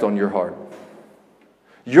effect on your heart.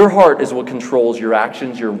 Your heart is what controls your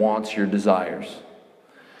actions, your wants, your desires.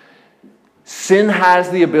 Sin has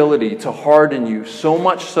the ability to harden you so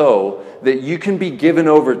much so that you can be given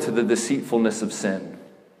over to the deceitfulness of sin.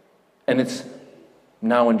 And it's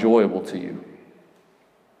now enjoyable to you.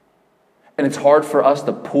 And it's hard for us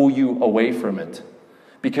to pull you away from it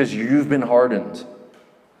because you've been hardened.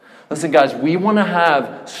 Listen, guys, we want to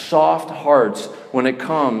have soft hearts when it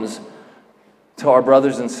comes to our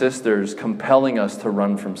brothers and sisters compelling us to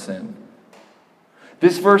run from sin.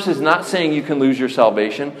 This verse is not saying you can lose your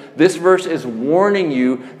salvation. This verse is warning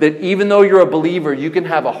you that even though you're a believer, you can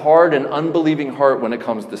have a hard and unbelieving heart when it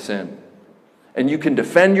comes to sin. And you can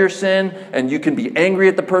defend your sin, and you can be angry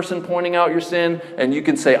at the person pointing out your sin, and you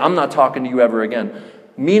can say, I'm not talking to you ever again.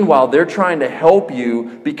 Meanwhile, they're trying to help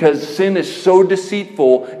you because sin is so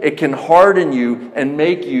deceitful, it can harden you and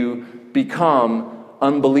make you become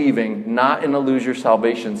unbelieving, not in a lose your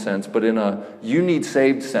salvation sense, but in a you need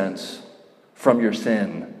saved sense from your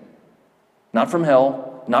sin. Not from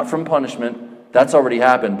hell, not from punishment. That's already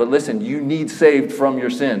happened. But listen, you need saved from your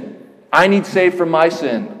sin. I need saved from my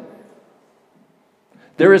sin.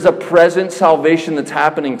 There is a present salvation that's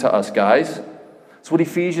happening to us, guys. That's what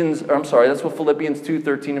that's what Philippians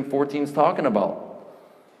 2:13 and 14 is talking about.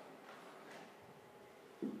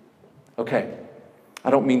 Okay,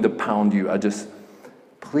 I don't mean to pound you.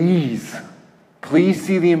 Please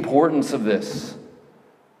see the importance of this.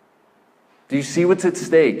 Do you see what's at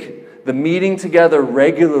stake? The meeting together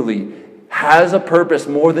regularly has a purpose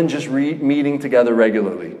more than just meeting together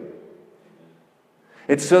regularly.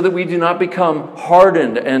 It's so that we do not become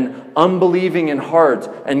hardened and unbelieving in heart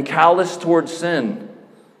and callous towards sin.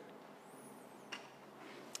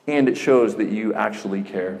 And it shows that you actually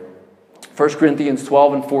care. 1 Corinthians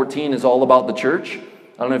 12 and 14 is all about the church.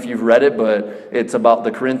 I don't know if you've read it, but it's about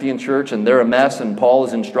the Corinthian church, and they're a mess, and Paul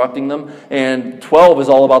is instructing them. And 12 is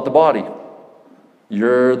all about the body.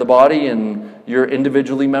 You're the body, and you're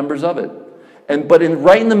individually members of it. But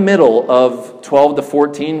right in the middle of 12 to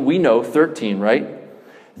 14, we know 13, right?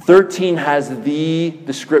 13 has the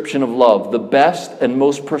description of love, the best and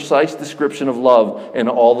most precise description of love in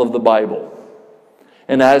all of the Bible.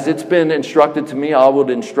 And as it's been instructed to me, I would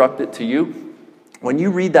instruct it to you. When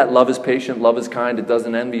you read that love is patient, love is kind, it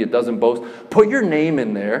doesn't envy, it doesn't boast, put your name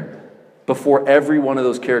in there before every one of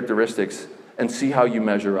those characteristics and see how you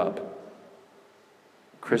measure up.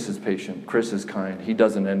 Chris is patient, Chris is kind, he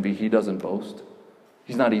doesn't envy, he doesn't boast.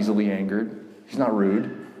 He's not easily angered, he's not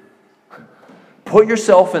rude. Put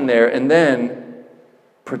yourself in there and then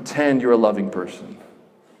pretend you're a loving person.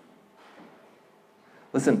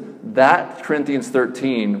 Listen, that Corinthians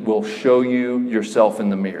 13 will show you yourself in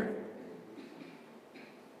the mirror.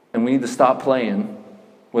 And we need to stop playing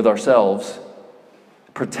with ourselves,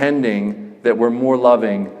 pretending that we're more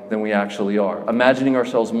loving than we actually are. Imagining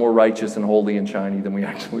ourselves more righteous and holy and shiny than we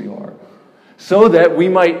actually are. So that we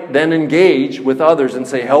might then engage with others and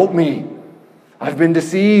say, help me. I've been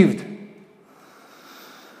deceived.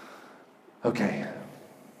 Okay.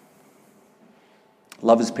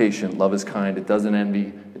 Love is patient. Love is kind. It doesn't envy.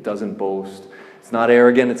 It doesn't boast. It's not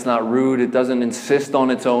arrogant. It's not rude. It doesn't insist on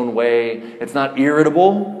its own way. It's not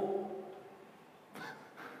irritable.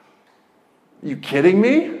 Are you kidding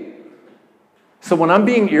me? So when I'm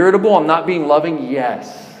being irritable, I'm not being loving?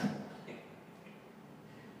 Yes.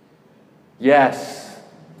 Yes.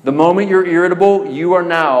 The moment you're irritable, you are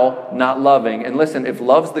now not loving. And listen, if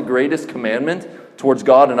love's the greatest commandment towards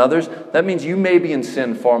God and others, that means you may be in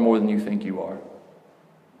sin far more than you think you are.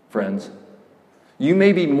 Friends, you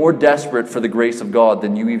may be more desperate for the grace of God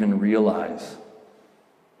than you even realize.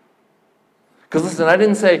 Because listen, I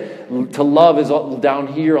didn't say to love is down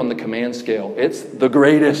here on the command scale. It's the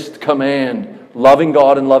greatest command. Loving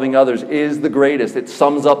God and loving others is the greatest. It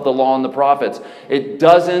sums up the law and the prophets. It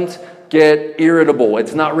doesn't get irritable.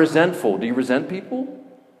 It's not resentful. Do you resent people?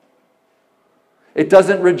 It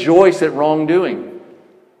doesn't rejoice at wrongdoing.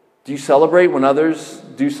 Do you celebrate when others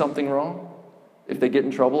do something wrong? If they get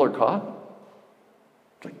in trouble or caught?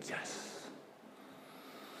 It's like, yes.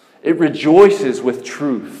 It rejoices with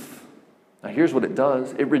truth. Now here's what it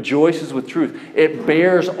does. It rejoices with truth. It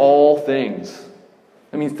bears all things.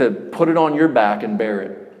 That means to put it on your back and bear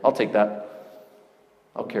it. I'll take that.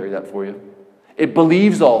 I'll carry that for you. It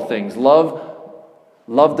believes all things. Love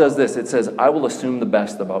does this. It says, I will assume the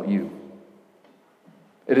best about you.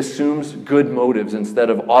 It assumes good motives instead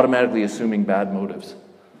of automatically assuming bad motives.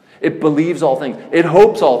 It believes all things. It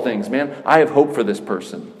hopes all things. Man, I have hope for this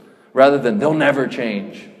person. Rather than they'll never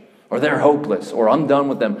change. Or they're hopeless. Or I'm done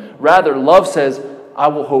with them. Rather, love says, I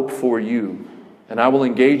will hope for you. And I will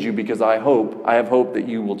engage you because I have hope that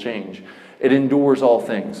you will change. It endures all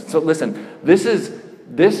things. So listen, this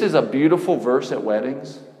is a beautiful verse at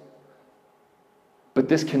weddings. But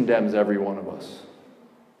this condemns every one of us.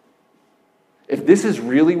 If this is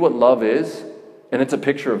really what love is, and it's a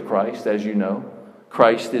picture of Christ, as you know,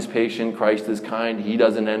 Christ is patient, Christ is kind, He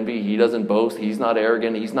doesn't envy, He doesn't boast, He's not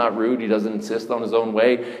arrogant, He's not rude, He doesn't insist on His own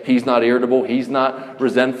way, He's not irritable, He's not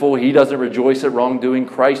resentful, He doesn't rejoice at wrongdoing,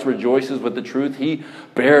 Christ rejoices with the truth, He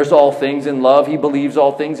bears all things in love, He believes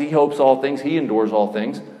all things, He hopes all things, He endures all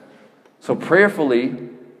things. So prayerfully,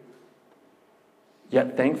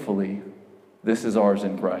 yet thankfully, this is ours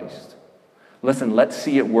in Christ. Listen, let's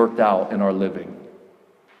see it worked out in our living.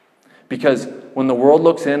 Because when the world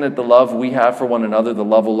looks in at the love we have for one another, the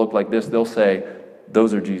love will look like this. They'll say,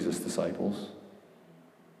 those are Jesus' disciples.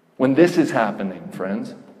 when this is happening,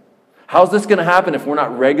 friends? How's this going to happen if we're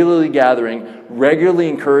not regularly gathering, regularly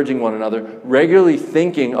encouraging one another, regularly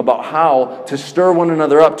thinking about how to stir one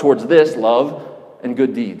another up towards this, love, and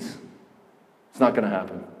good deeds? It's not going to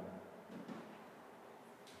happen.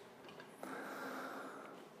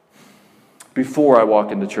 Before I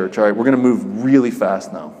walk into church, all right, we're going to move really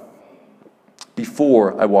fast now.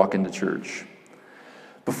 Before I walk into church.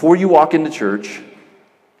 Before you walk into church,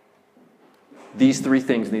 these three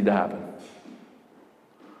things need to happen.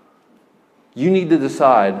 You need to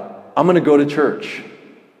decide, I'm going to go to church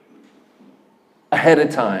ahead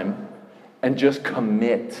of time and just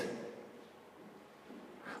commit.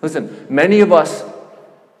 Listen, many of us,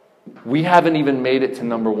 we haven't even made it to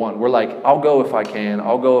number one. We're like, I'll go if I can.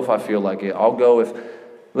 I'll go if I feel like it. I'll go if...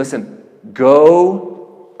 Listen,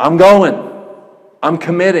 go. I'm going. I'm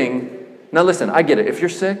committing. Now listen, I get it. If you're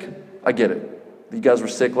sick, I get it. You guys were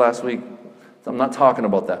sick last week. I'm not talking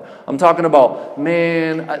about that. I'm talking about,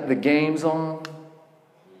 man, the game's on.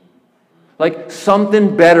 Like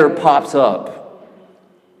something better pops up.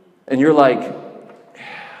 And you're like, I don't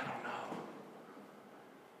know.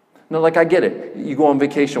 No, like I get it. You go on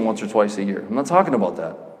vacation once or twice a year. I'm not talking about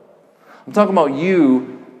that. I'm talking about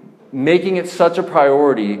you making it such a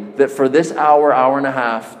priority that for this hour, hour and a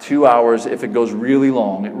half, 2 hours, if it goes really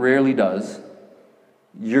long, it rarely does,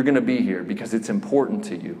 you're going to be here because it's important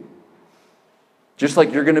to you. Just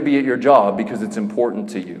like you're going to be at your job because it's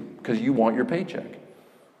important to you, because you want your paycheck.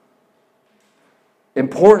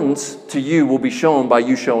 Importance to you will be shown by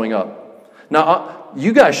you showing up. Now,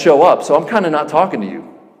 you guys show up, so I'm kind of not talking to you.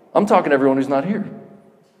 I'm talking to everyone who's not here.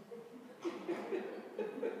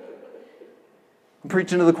 I'm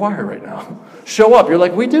preaching to the choir right now. Show up. You're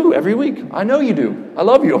like, we do every week. I know you do. I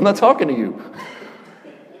love you. I'm not talking to you.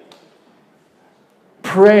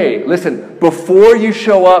 Pray. Listen, before you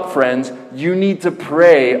show up, friends, you need to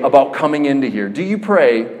pray about coming into here. Do you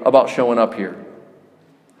pray about showing up here?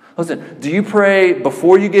 Listen, do you pray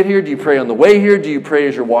before you get here? Do you pray on the way here? Do you pray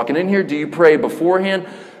as you're walking in here? Do you pray beforehand?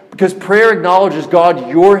 Because prayer acknowledges, God,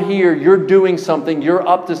 you're here. You're doing something. You're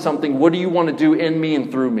up to something. What do you want to do in me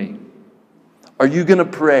and through me? Are you going to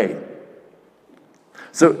pray?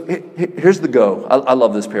 So here's the go. I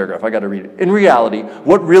love this paragraph. I got to read it. In reality,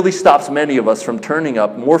 what really stops many of us from turning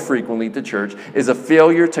up more frequently to church is a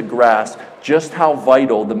failure to grasp just how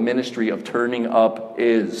vital the ministry of turning up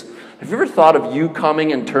is. Have you ever thought of you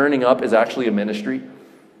coming and turning up is actually a ministry?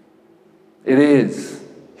 It is.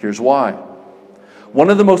 Here's why. One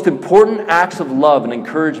of the most important acts of love and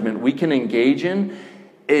encouragement we can engage in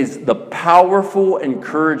is the powerful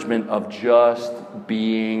encouragement of just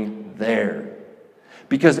being there.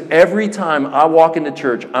 Because every time I walk into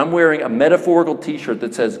church, I'm wearing a metaphorical t-shirt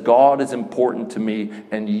that says, God is important to me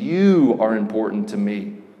and you are important to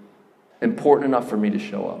me. Important enough for me to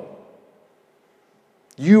show up.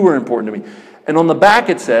 You are important to me. And on the back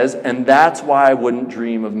it says, and that's why I wouldn't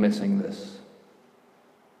dream of missing this.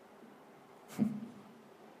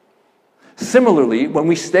 Similarly, when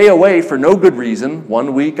we stay away for no good reason,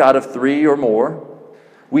 1 week out of 3 or more,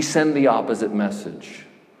 we send the opposite message.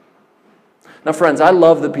 Now, friends, I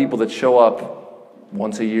love the people that show up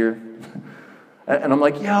once a year. And I'm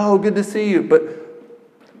like, yo, good to see you.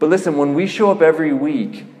 But listen, when we show up every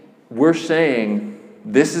week, we're saying,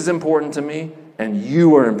 this is important to me, and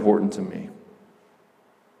you are important to me.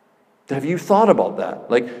 Have you thought about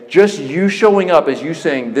that? Like, just you showing up as you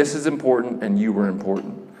saying, this is important, and you are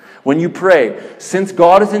important. When you pray, since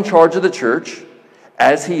God is in charge of the church,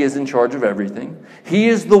 as He is in charge of everything, He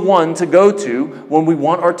is the one to go to when we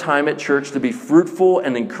want our time at church to be fruitful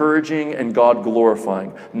and encouraging and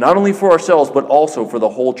God-glorifying. Not only for ourselves, but also for the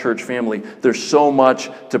whole church family. There's so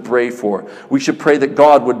much to pray for. We should pray that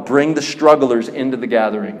God would bring the strugglers into the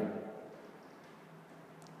gathering.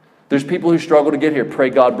 There's people who struggle to get here.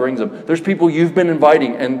 Pray God brings them. There's people you've been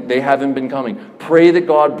inviting and they haven't been coming. Pray that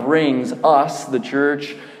God brings us, the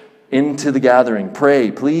church, into the gathering. Pray,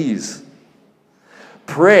 please.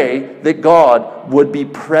 Pray that God would be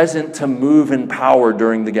present to move in power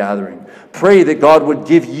during the gathering. Pray that God would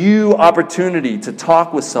give you opportunity to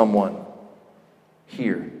talk with someone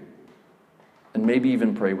here. And maybe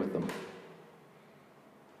even pray with them.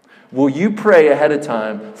 Will you pray ahead of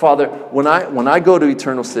time, Father, when I go to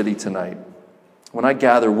Eternal City tonight, when I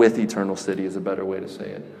gather with Eternal City is a better way to say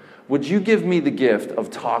it, would you give me the gift of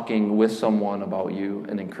talking with someone about you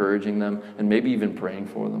and encouraging them and maybe even praying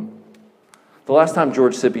for them? The last time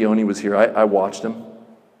George Scipione was here, I watched him.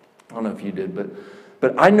 I don't know if you did,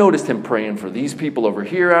 but I noticed him praying for these people over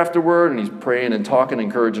here afterward, and he's praying and talking,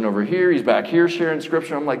 encouraging over here. He's back here sharing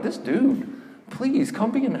scripture. I'm like, this dude, please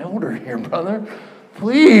come be an elder here, brother.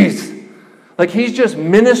 Please. Like he's just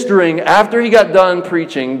ministering after he got done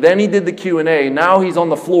preaching, then he did the Q&A, now he's on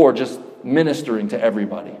the floor just ministering to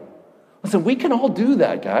everybody. Listen, we can all do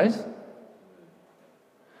that, guys.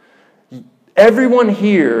 Everyone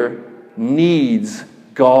here needs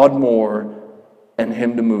God more and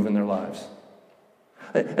him to move in their lives.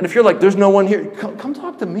 And if you're like, there's no one here, come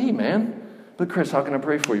talk to me, man. But Chris, how can I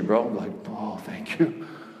pray for you, bro? I'm like, oh, thank you.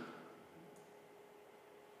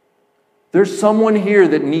 There's someone here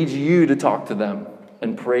that needs you to talk to them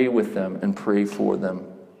and pray with them and pray for them.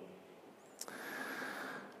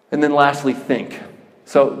 And then lastly, think.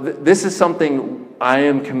 So this is something I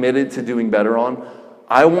am committed to doing better on.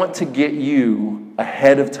 I want to get you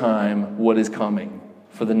ahead of time what is coming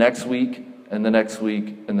for the next week and the next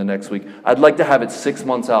week and the next week. I'd like to have it 6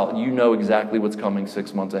 months out. You know exactly what's coming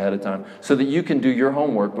 6 months ahead of time so that you can do your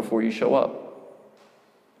homework before you show up.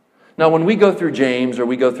 Now, when we go through James or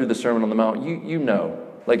we go through the Sermon on the Mount, you know.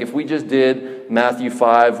 Like if we just did Matthew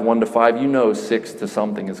 5, 1-5, you know 6 to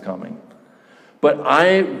something is coming. But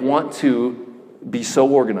I want to be so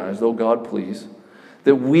organized, oh God, please,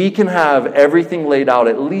 that we can have everything laid out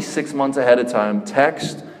at least 6 months ahead of time,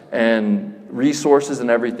 text and resources and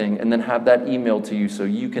everything, and then have that emailed to you so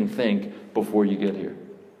you can think before you get here.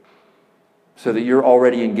 So that you're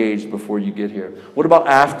already engaged before you get here. What about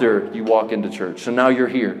after you walk into church? So now you're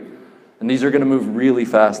here. And these are going to move really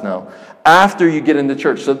fast now. After you get into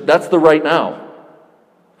church, so that's the right now.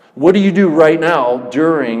 What do you do right now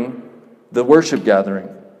during the worship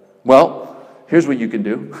gathering? Well, here's what you can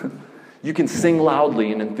do. You can sing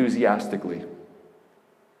loudly and enthusiastically.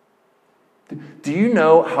 Do you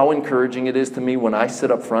know how encouraging it is to me when I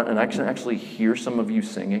sit up front and I can actually hear some of you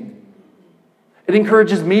singing? It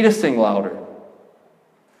encourages me to sing louder.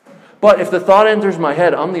 But if the thought enters my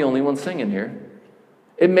head, I'm the only one singing here,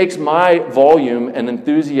 it makes my volume and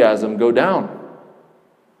enthusiasm go down.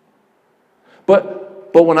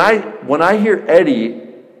 But when I hear Eddie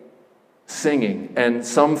singing and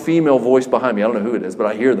some female voice behind me, I don't know who it is, but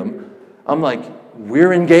I hear them, I'm like,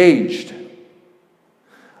 we're engaged.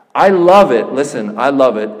 I love it. Listen, I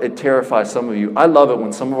love it. It terrifies some of you. I love it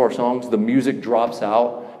when some of our songs, the music drops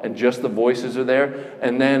out and just the voices are there.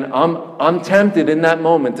 And then I'm tempted in that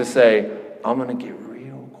moment to say, I'm going to get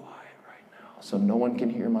real quiet right now so no one can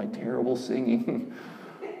hear my terrible singing.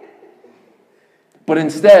 But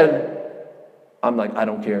instead, I'm like, I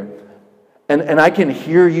don't care. And I can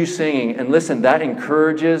hear you singing. And listen, that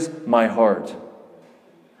encourages my heart.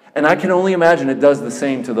 And I can only imagine it does the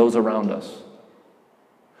same to those around us.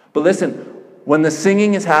 But listen, when the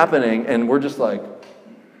singing is happening and we're just like,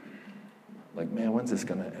 man, when's this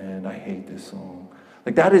going to end? I hate this song.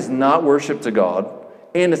 Like that is not worship to God,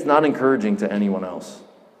 and it's not encouraging to anyone else.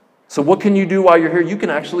 So what can you do while you're here? You can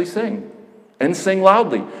actually sing, and sing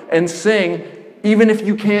loudly, and sing even if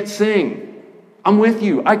you can't sing. I'm with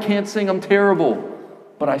you. I can't sing. I'm terrible,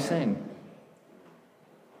 but I sing.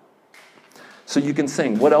 So you can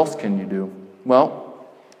sing. What else can you do? Well,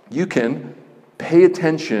 you can pay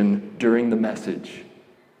attention during the message.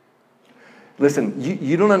 Listen,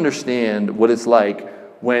 you don't understand what it's like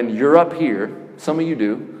when you're up here, some of you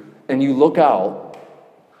do, and you look out,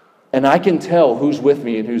 and I can tell who's with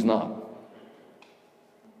me and who's not.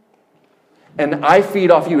 And I feed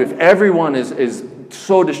off you. If everyone is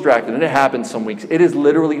so distracted, and it happens some weeks, it is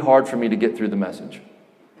literally hard for me to get through the message.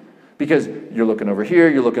 Because you're looking over here,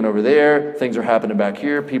 you're looking over there, things are happening back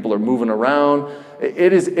here, people are moving around.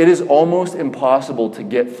 It is almost impossible to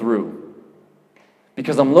get through.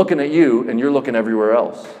 Because I'm looking at you and you're looking everywhere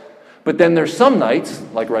else. But then there's some nights,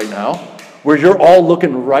 like right now, where you're all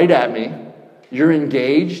looking right at me, you're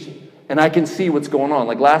engaged, and I can see what's going on.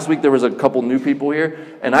 Like last week there was a couple new people here,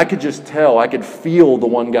 and I could just tell, I could feel the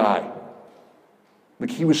one guy. Like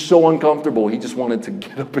he was so uncomfortable, he just wanted to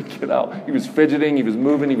get up and get out. He was fidgeting, he was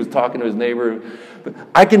moving, he was talking to his neighbor. But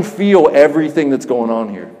I can feel everything that's going on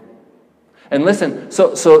here. And listen,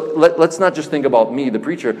 so let's not just think about me, the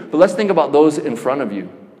preacher, but let's think about those in front of you.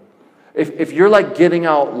 If you're like getting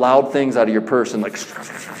out loud things out of your purse and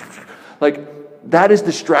like that is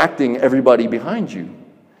distracting everybody behind you.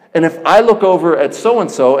 And if I look over at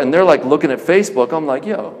so-and-so and they're like looking at Facebook, I'm like,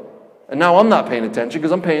 yo. And now I'm not paying attention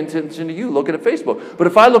because I'm paying attention to you looking at Facebook. But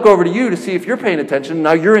if I look over to you to see if you're paying attention,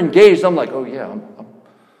 now you're engaged, I'm like, oh yeah,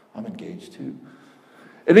 I'm engaged too.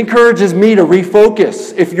 It encourages me to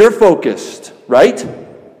refocus if you're focused, right?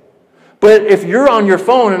 But if you're on your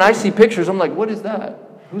phone and I see pictures, I'm like, what is that?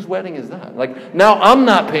 Whose wedding is that? Like, now I'm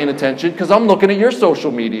not paying attention because I'm looking at your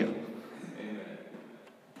social media.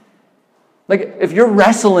 Like, if you're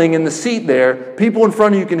wrestling in the seat there, people in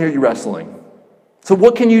front of you can hear you wrestling. So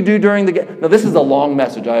what can you do during the... Now, this is a long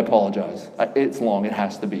message. I apologize. It's long. It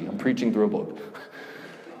has to be. I'm preaching through a book.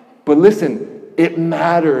 But listen, it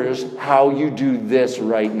matters how you do this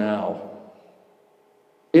right now.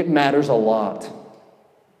 It matters a lot.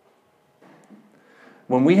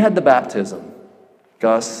 When we had the baptism,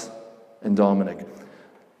 Gus and Dominic,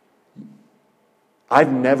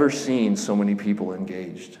 I've never seen so many people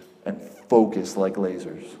engaged and focused like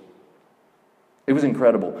lasers. It was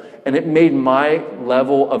incredible. And it made my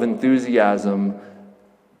level of enthusiasm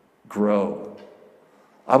grow.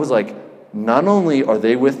 I was like, not only are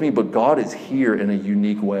they with me, but God is here in a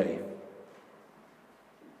unique way.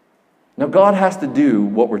 Now, God has to do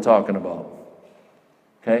what we're talking about.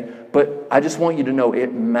 Okay? But I just want you to know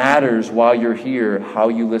it matters while you're here how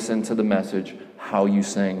you listen to the message, how you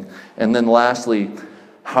sing. And then lastly,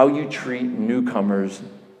 how you treat newcomers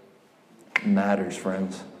matters,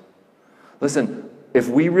 friends. Listen, if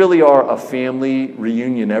we really are a family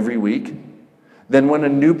reunion every week, then when a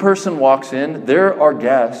new person walks in, they're our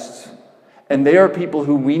guests, and they are people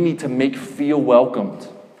who we need to make feel welcomed.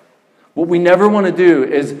 What we never want to do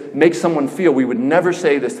is make someone feel, we would never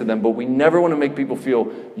say this to them, but we never want to make people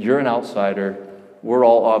feel, you're an outsider, we're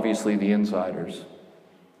all obviously the insiders.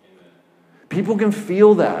 People can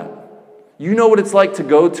feel that. You know what it's like to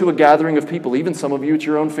go to a gathering of people, even some of you at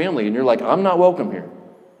your own family, and you're like, I'm not welcome here.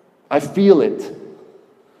 I feel it.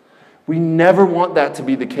 We never want that to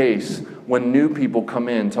be the case when new people come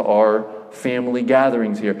into our family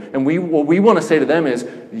gatherings here. And what we want to say to them is,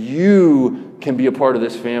 you can be a part of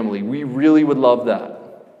this family. We really would love that.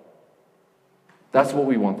 That's what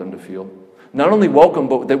we want them to feel. Not only welcome,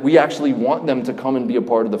 but that we actually want them to come and be a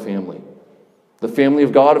part of the family. The family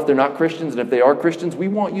of God, if they're not Christians, and if they are Christians, we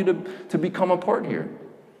want you to become a part here.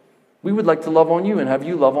 We would like to love on you and have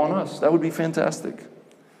you love on us. That would be fantastic.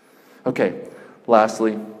 Okay,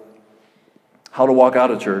 lastly, how to walk out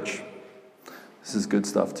of church. This is good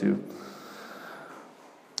stuff too.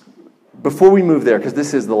 Before we move there, because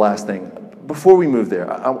this is the last thing, before we move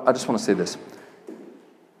there, I just want to say this.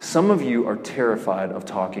 Some of you are terrified of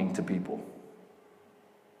talking to people.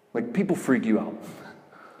 Like, people freak you out.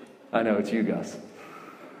 I know, it's you guys.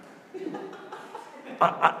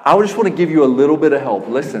 I just want to give you a little bit of help.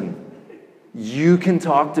 Listen, you can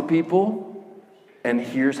talk to people, and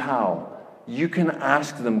here's how. You can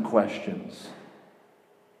ask them questions.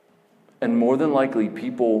 And more than likely,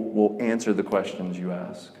 people will answer the questions you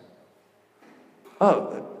ask.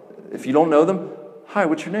 Oh, if you don't know them, hi,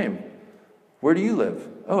 what's your name? Where do you live?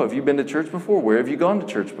 Oh, have you been to church before? Where have you gone to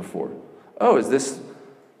church before? Oh,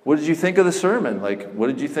 what did you think of the sermon? Like, what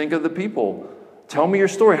did you think of the people? Tell me your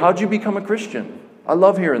story. How'd you become a Christian? I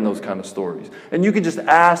love hearing those kind of stories. And you can just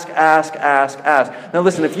ask. Now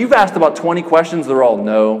listen, if you've asked about 20 questions, they're all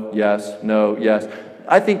no, yes,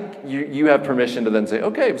 I think you have permission to then say,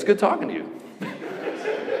 okay, it was good talking to you.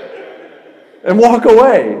 And walk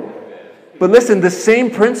away. But listen, the same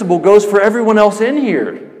principle goes for everyone else in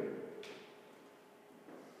here.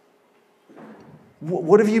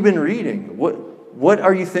 What have you been reading? What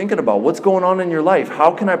are you thinking about? What's going on in your life?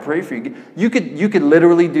 How can I pray for you? You could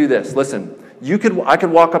literally do this. Listen, I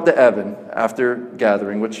could walk up to Evan after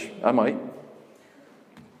gathering, which I might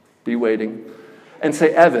be waiting, and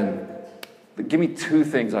say, Evan, give me 2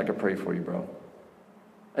 things I could pray for you, bro.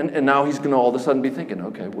 And now he's going to all of a sudden be thinking,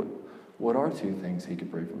 okay, what are 2 things he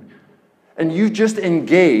could pray for me? And you've just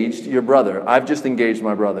engaged your brother. I've just engaged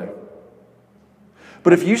my brother.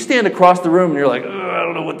 But if you stand across the room and you're like, I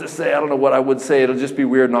don't know what to say, I don't know what I would say, it'll just be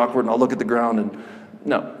weird and awkward, and I'll look at the ground and...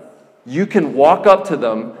 No. You can walk up to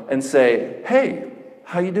them and say, hey,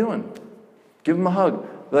 how you doing? Give them a hug.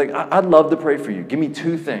 Like, I'd love to pray for you. Give me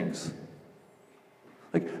 2 things.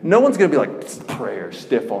 Like, no one's going to be like, prayer,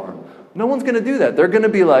 stiff arm. No one's going to do that. They're going to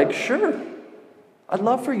be like, sure, I'd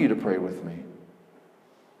love for you to pray with me.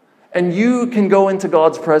 And you can go into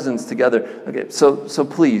God's presence together. Okay, so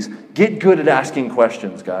please, get good at asking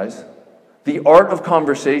questions, guys. The art of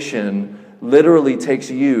conversation literally takes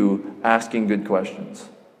you asking good questions.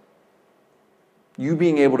 You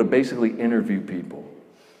being able to basically interview people.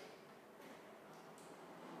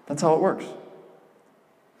 That's how it works.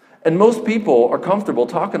 And most people are comfortable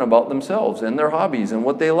talking about themselves and their hobbies and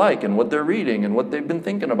what they like and what they're reading and what they've been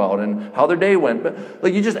thinking about and how their day went. But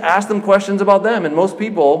like, you just ask them questions about them, and most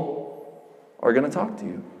people are going to talk to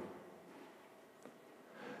you.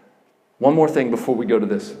 One more thing before we go to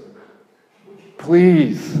this.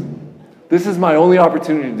 Please. This is my only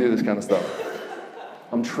opportunity to do this kind of stuff.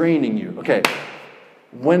 I'm training you. Okay.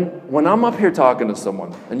 When I'm up here talking to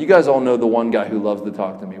someone, and you guys all know the one guy who loves to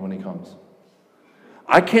talk to me when he comes,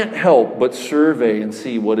 I can't help but survey and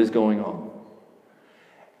see what is going on.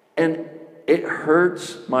 And it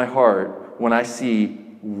hurts my heart when I see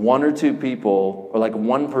one or two people, or like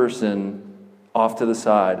one person off to the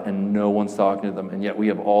side and no one's talking to them, and yet we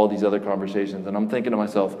have all these other conversations. And I'm thinking to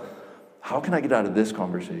myself, how can I get out of this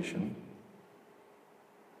conversation?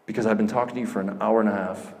 Because I've been talking to you for an hour and a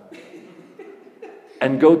half.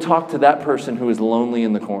 And go talk to that person who is lonely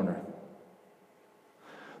in the corner.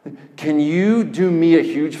 Can you do me a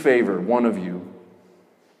huge favor, one of you?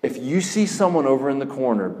 If you see someone over in the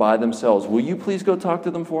corner by themselves, will you please go talk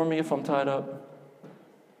to them for me if I'm tied up?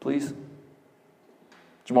 Please?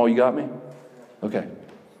 Jamal, you got me? Okay.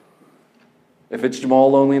 If it's Jamal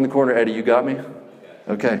lonely in the corner, Eddie, you got me?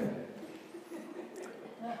 Okay.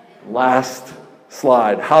 Last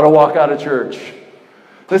slide. How to walk out of church.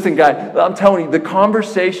 Listen, guy, I'm telling you, the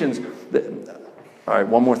conversations... All right,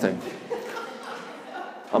 one more thing.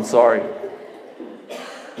 I'm sorry.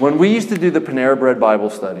 When we used to do the Panera Bread Bible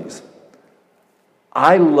studies,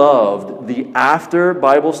 I loved the after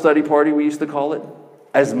Bible study party, we used to call it,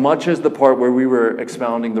 as much as the part where we were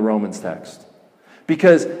expounding the Romans text.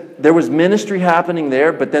 Because there was ministry happening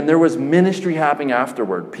there, but then there was ministry happening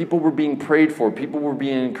afterward. People were being prayed for. People were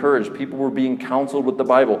being encouraged. People were being counseled with the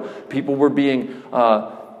Bible. People were being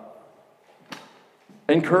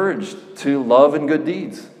encouraged to love and good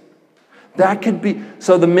deeds. That could be.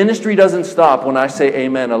 So the ministry doesn't stop when I say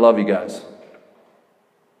amen, I love you guys.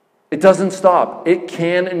 It doesn't stop. It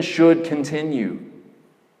can and should continue.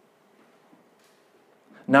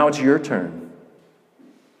 Now it's your turn.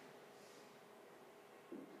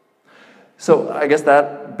 So I guess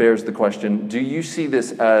that bears the question, do you see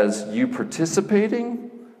this as you participating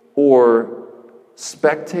or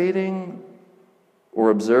spectating or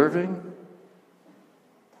observing?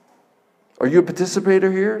 Are you a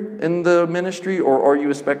participator here in the ministry, or are you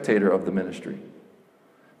a spectator of the ministry?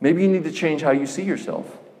 Maybe you need to change how you see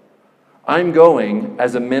yourself. I'm going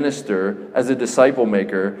as a minister, as a disciple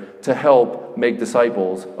maker, to help make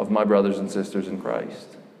disciples of my brothers and sisters in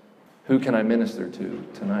Christ. Who can I minister to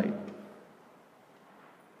tonight?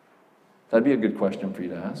 That'd be a good question for you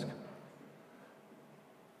to ask.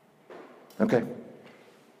 Okay.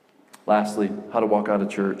 Lastly, how to walk out of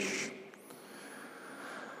church.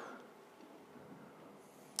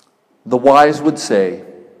 The wise would say,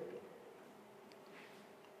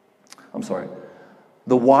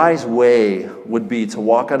 the wise way would be to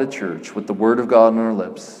walk out of church with the Word of God on our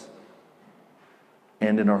lips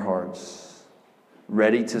and in our hearts,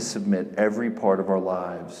 ready to submit every part of our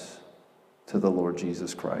lives to the Lord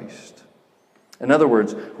Jesus Christ. In other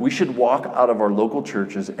words, we should walk out of our local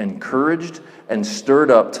churches encouraged and stirred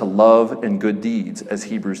up to love and good deeds, as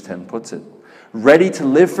Hebrews 10 puts it. Ready to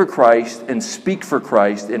live for Christ and speak for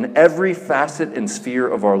Christ in every facet and sphere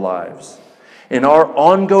of our lives. In our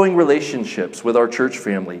ongoing relationships with our church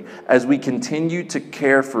family, as we continue to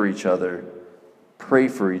care for each other, pray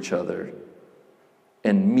for each other,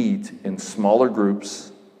 and meet in smaller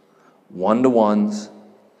groups, one-to-ones,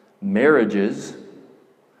 marriages,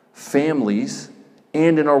 families,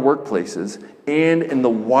 and in our workplaces, and in the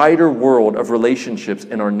wider world of relationships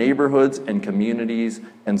in our neighborhoods and communities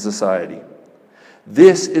and society.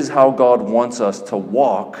 This is how God wants us to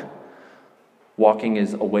walk. Walking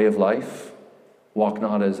is a way of life. Walk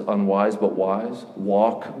not as unwise but wise.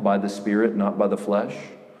 Walk by the Spirit, not by the flesh.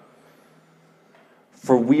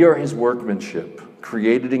 For we are His workmanship,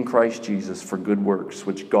 created in Christ Jesus for good works,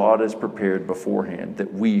 which God has prepared beforehand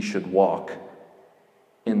that we should walk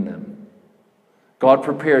in them. God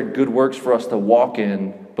prepared good works for us to walk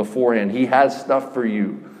in beforehand. He has stuff for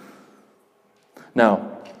you. Now,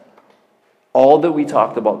 all that we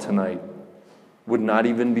talked about tonight would not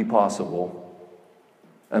even be possible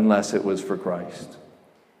unless it was for Christ.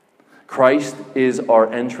 Christ is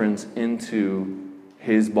our entrance into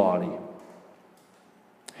His body.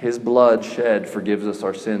 His blood shed forgives us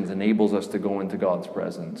our sins, enables us to go into God's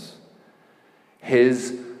presence.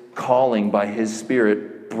 His calling by His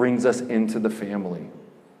Spirit brings us into the family.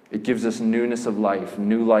 It gives us newness of life,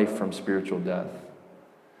 new life from spiritual death.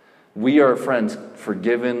 We are, friends,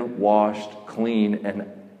 forgiven, washed, clean, and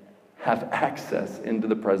have access into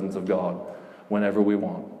the presence of God whenever we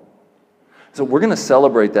want. So we're going to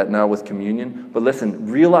celebrate that now with communion. But listen,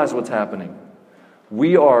 realize what's happening.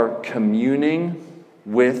 We are communing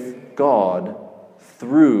with God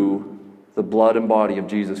through the blood and body of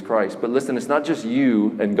Jesus Christ. But listen, it's not just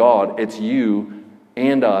you and God. It's you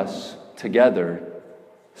and us together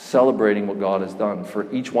celebrating what God has done for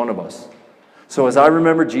each one of us. So as I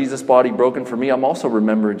remember Jesus' body broken for me, I'm also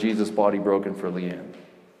remembering Jesus' body broken for Leanne.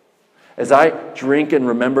 As I drink and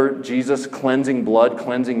remember Jesus' cleansing blood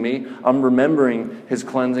cleansing me, I'm remembering His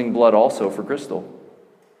cleansing blood also for Crystal.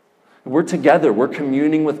 We're together. We're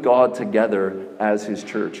communing with God together as his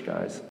church, guys.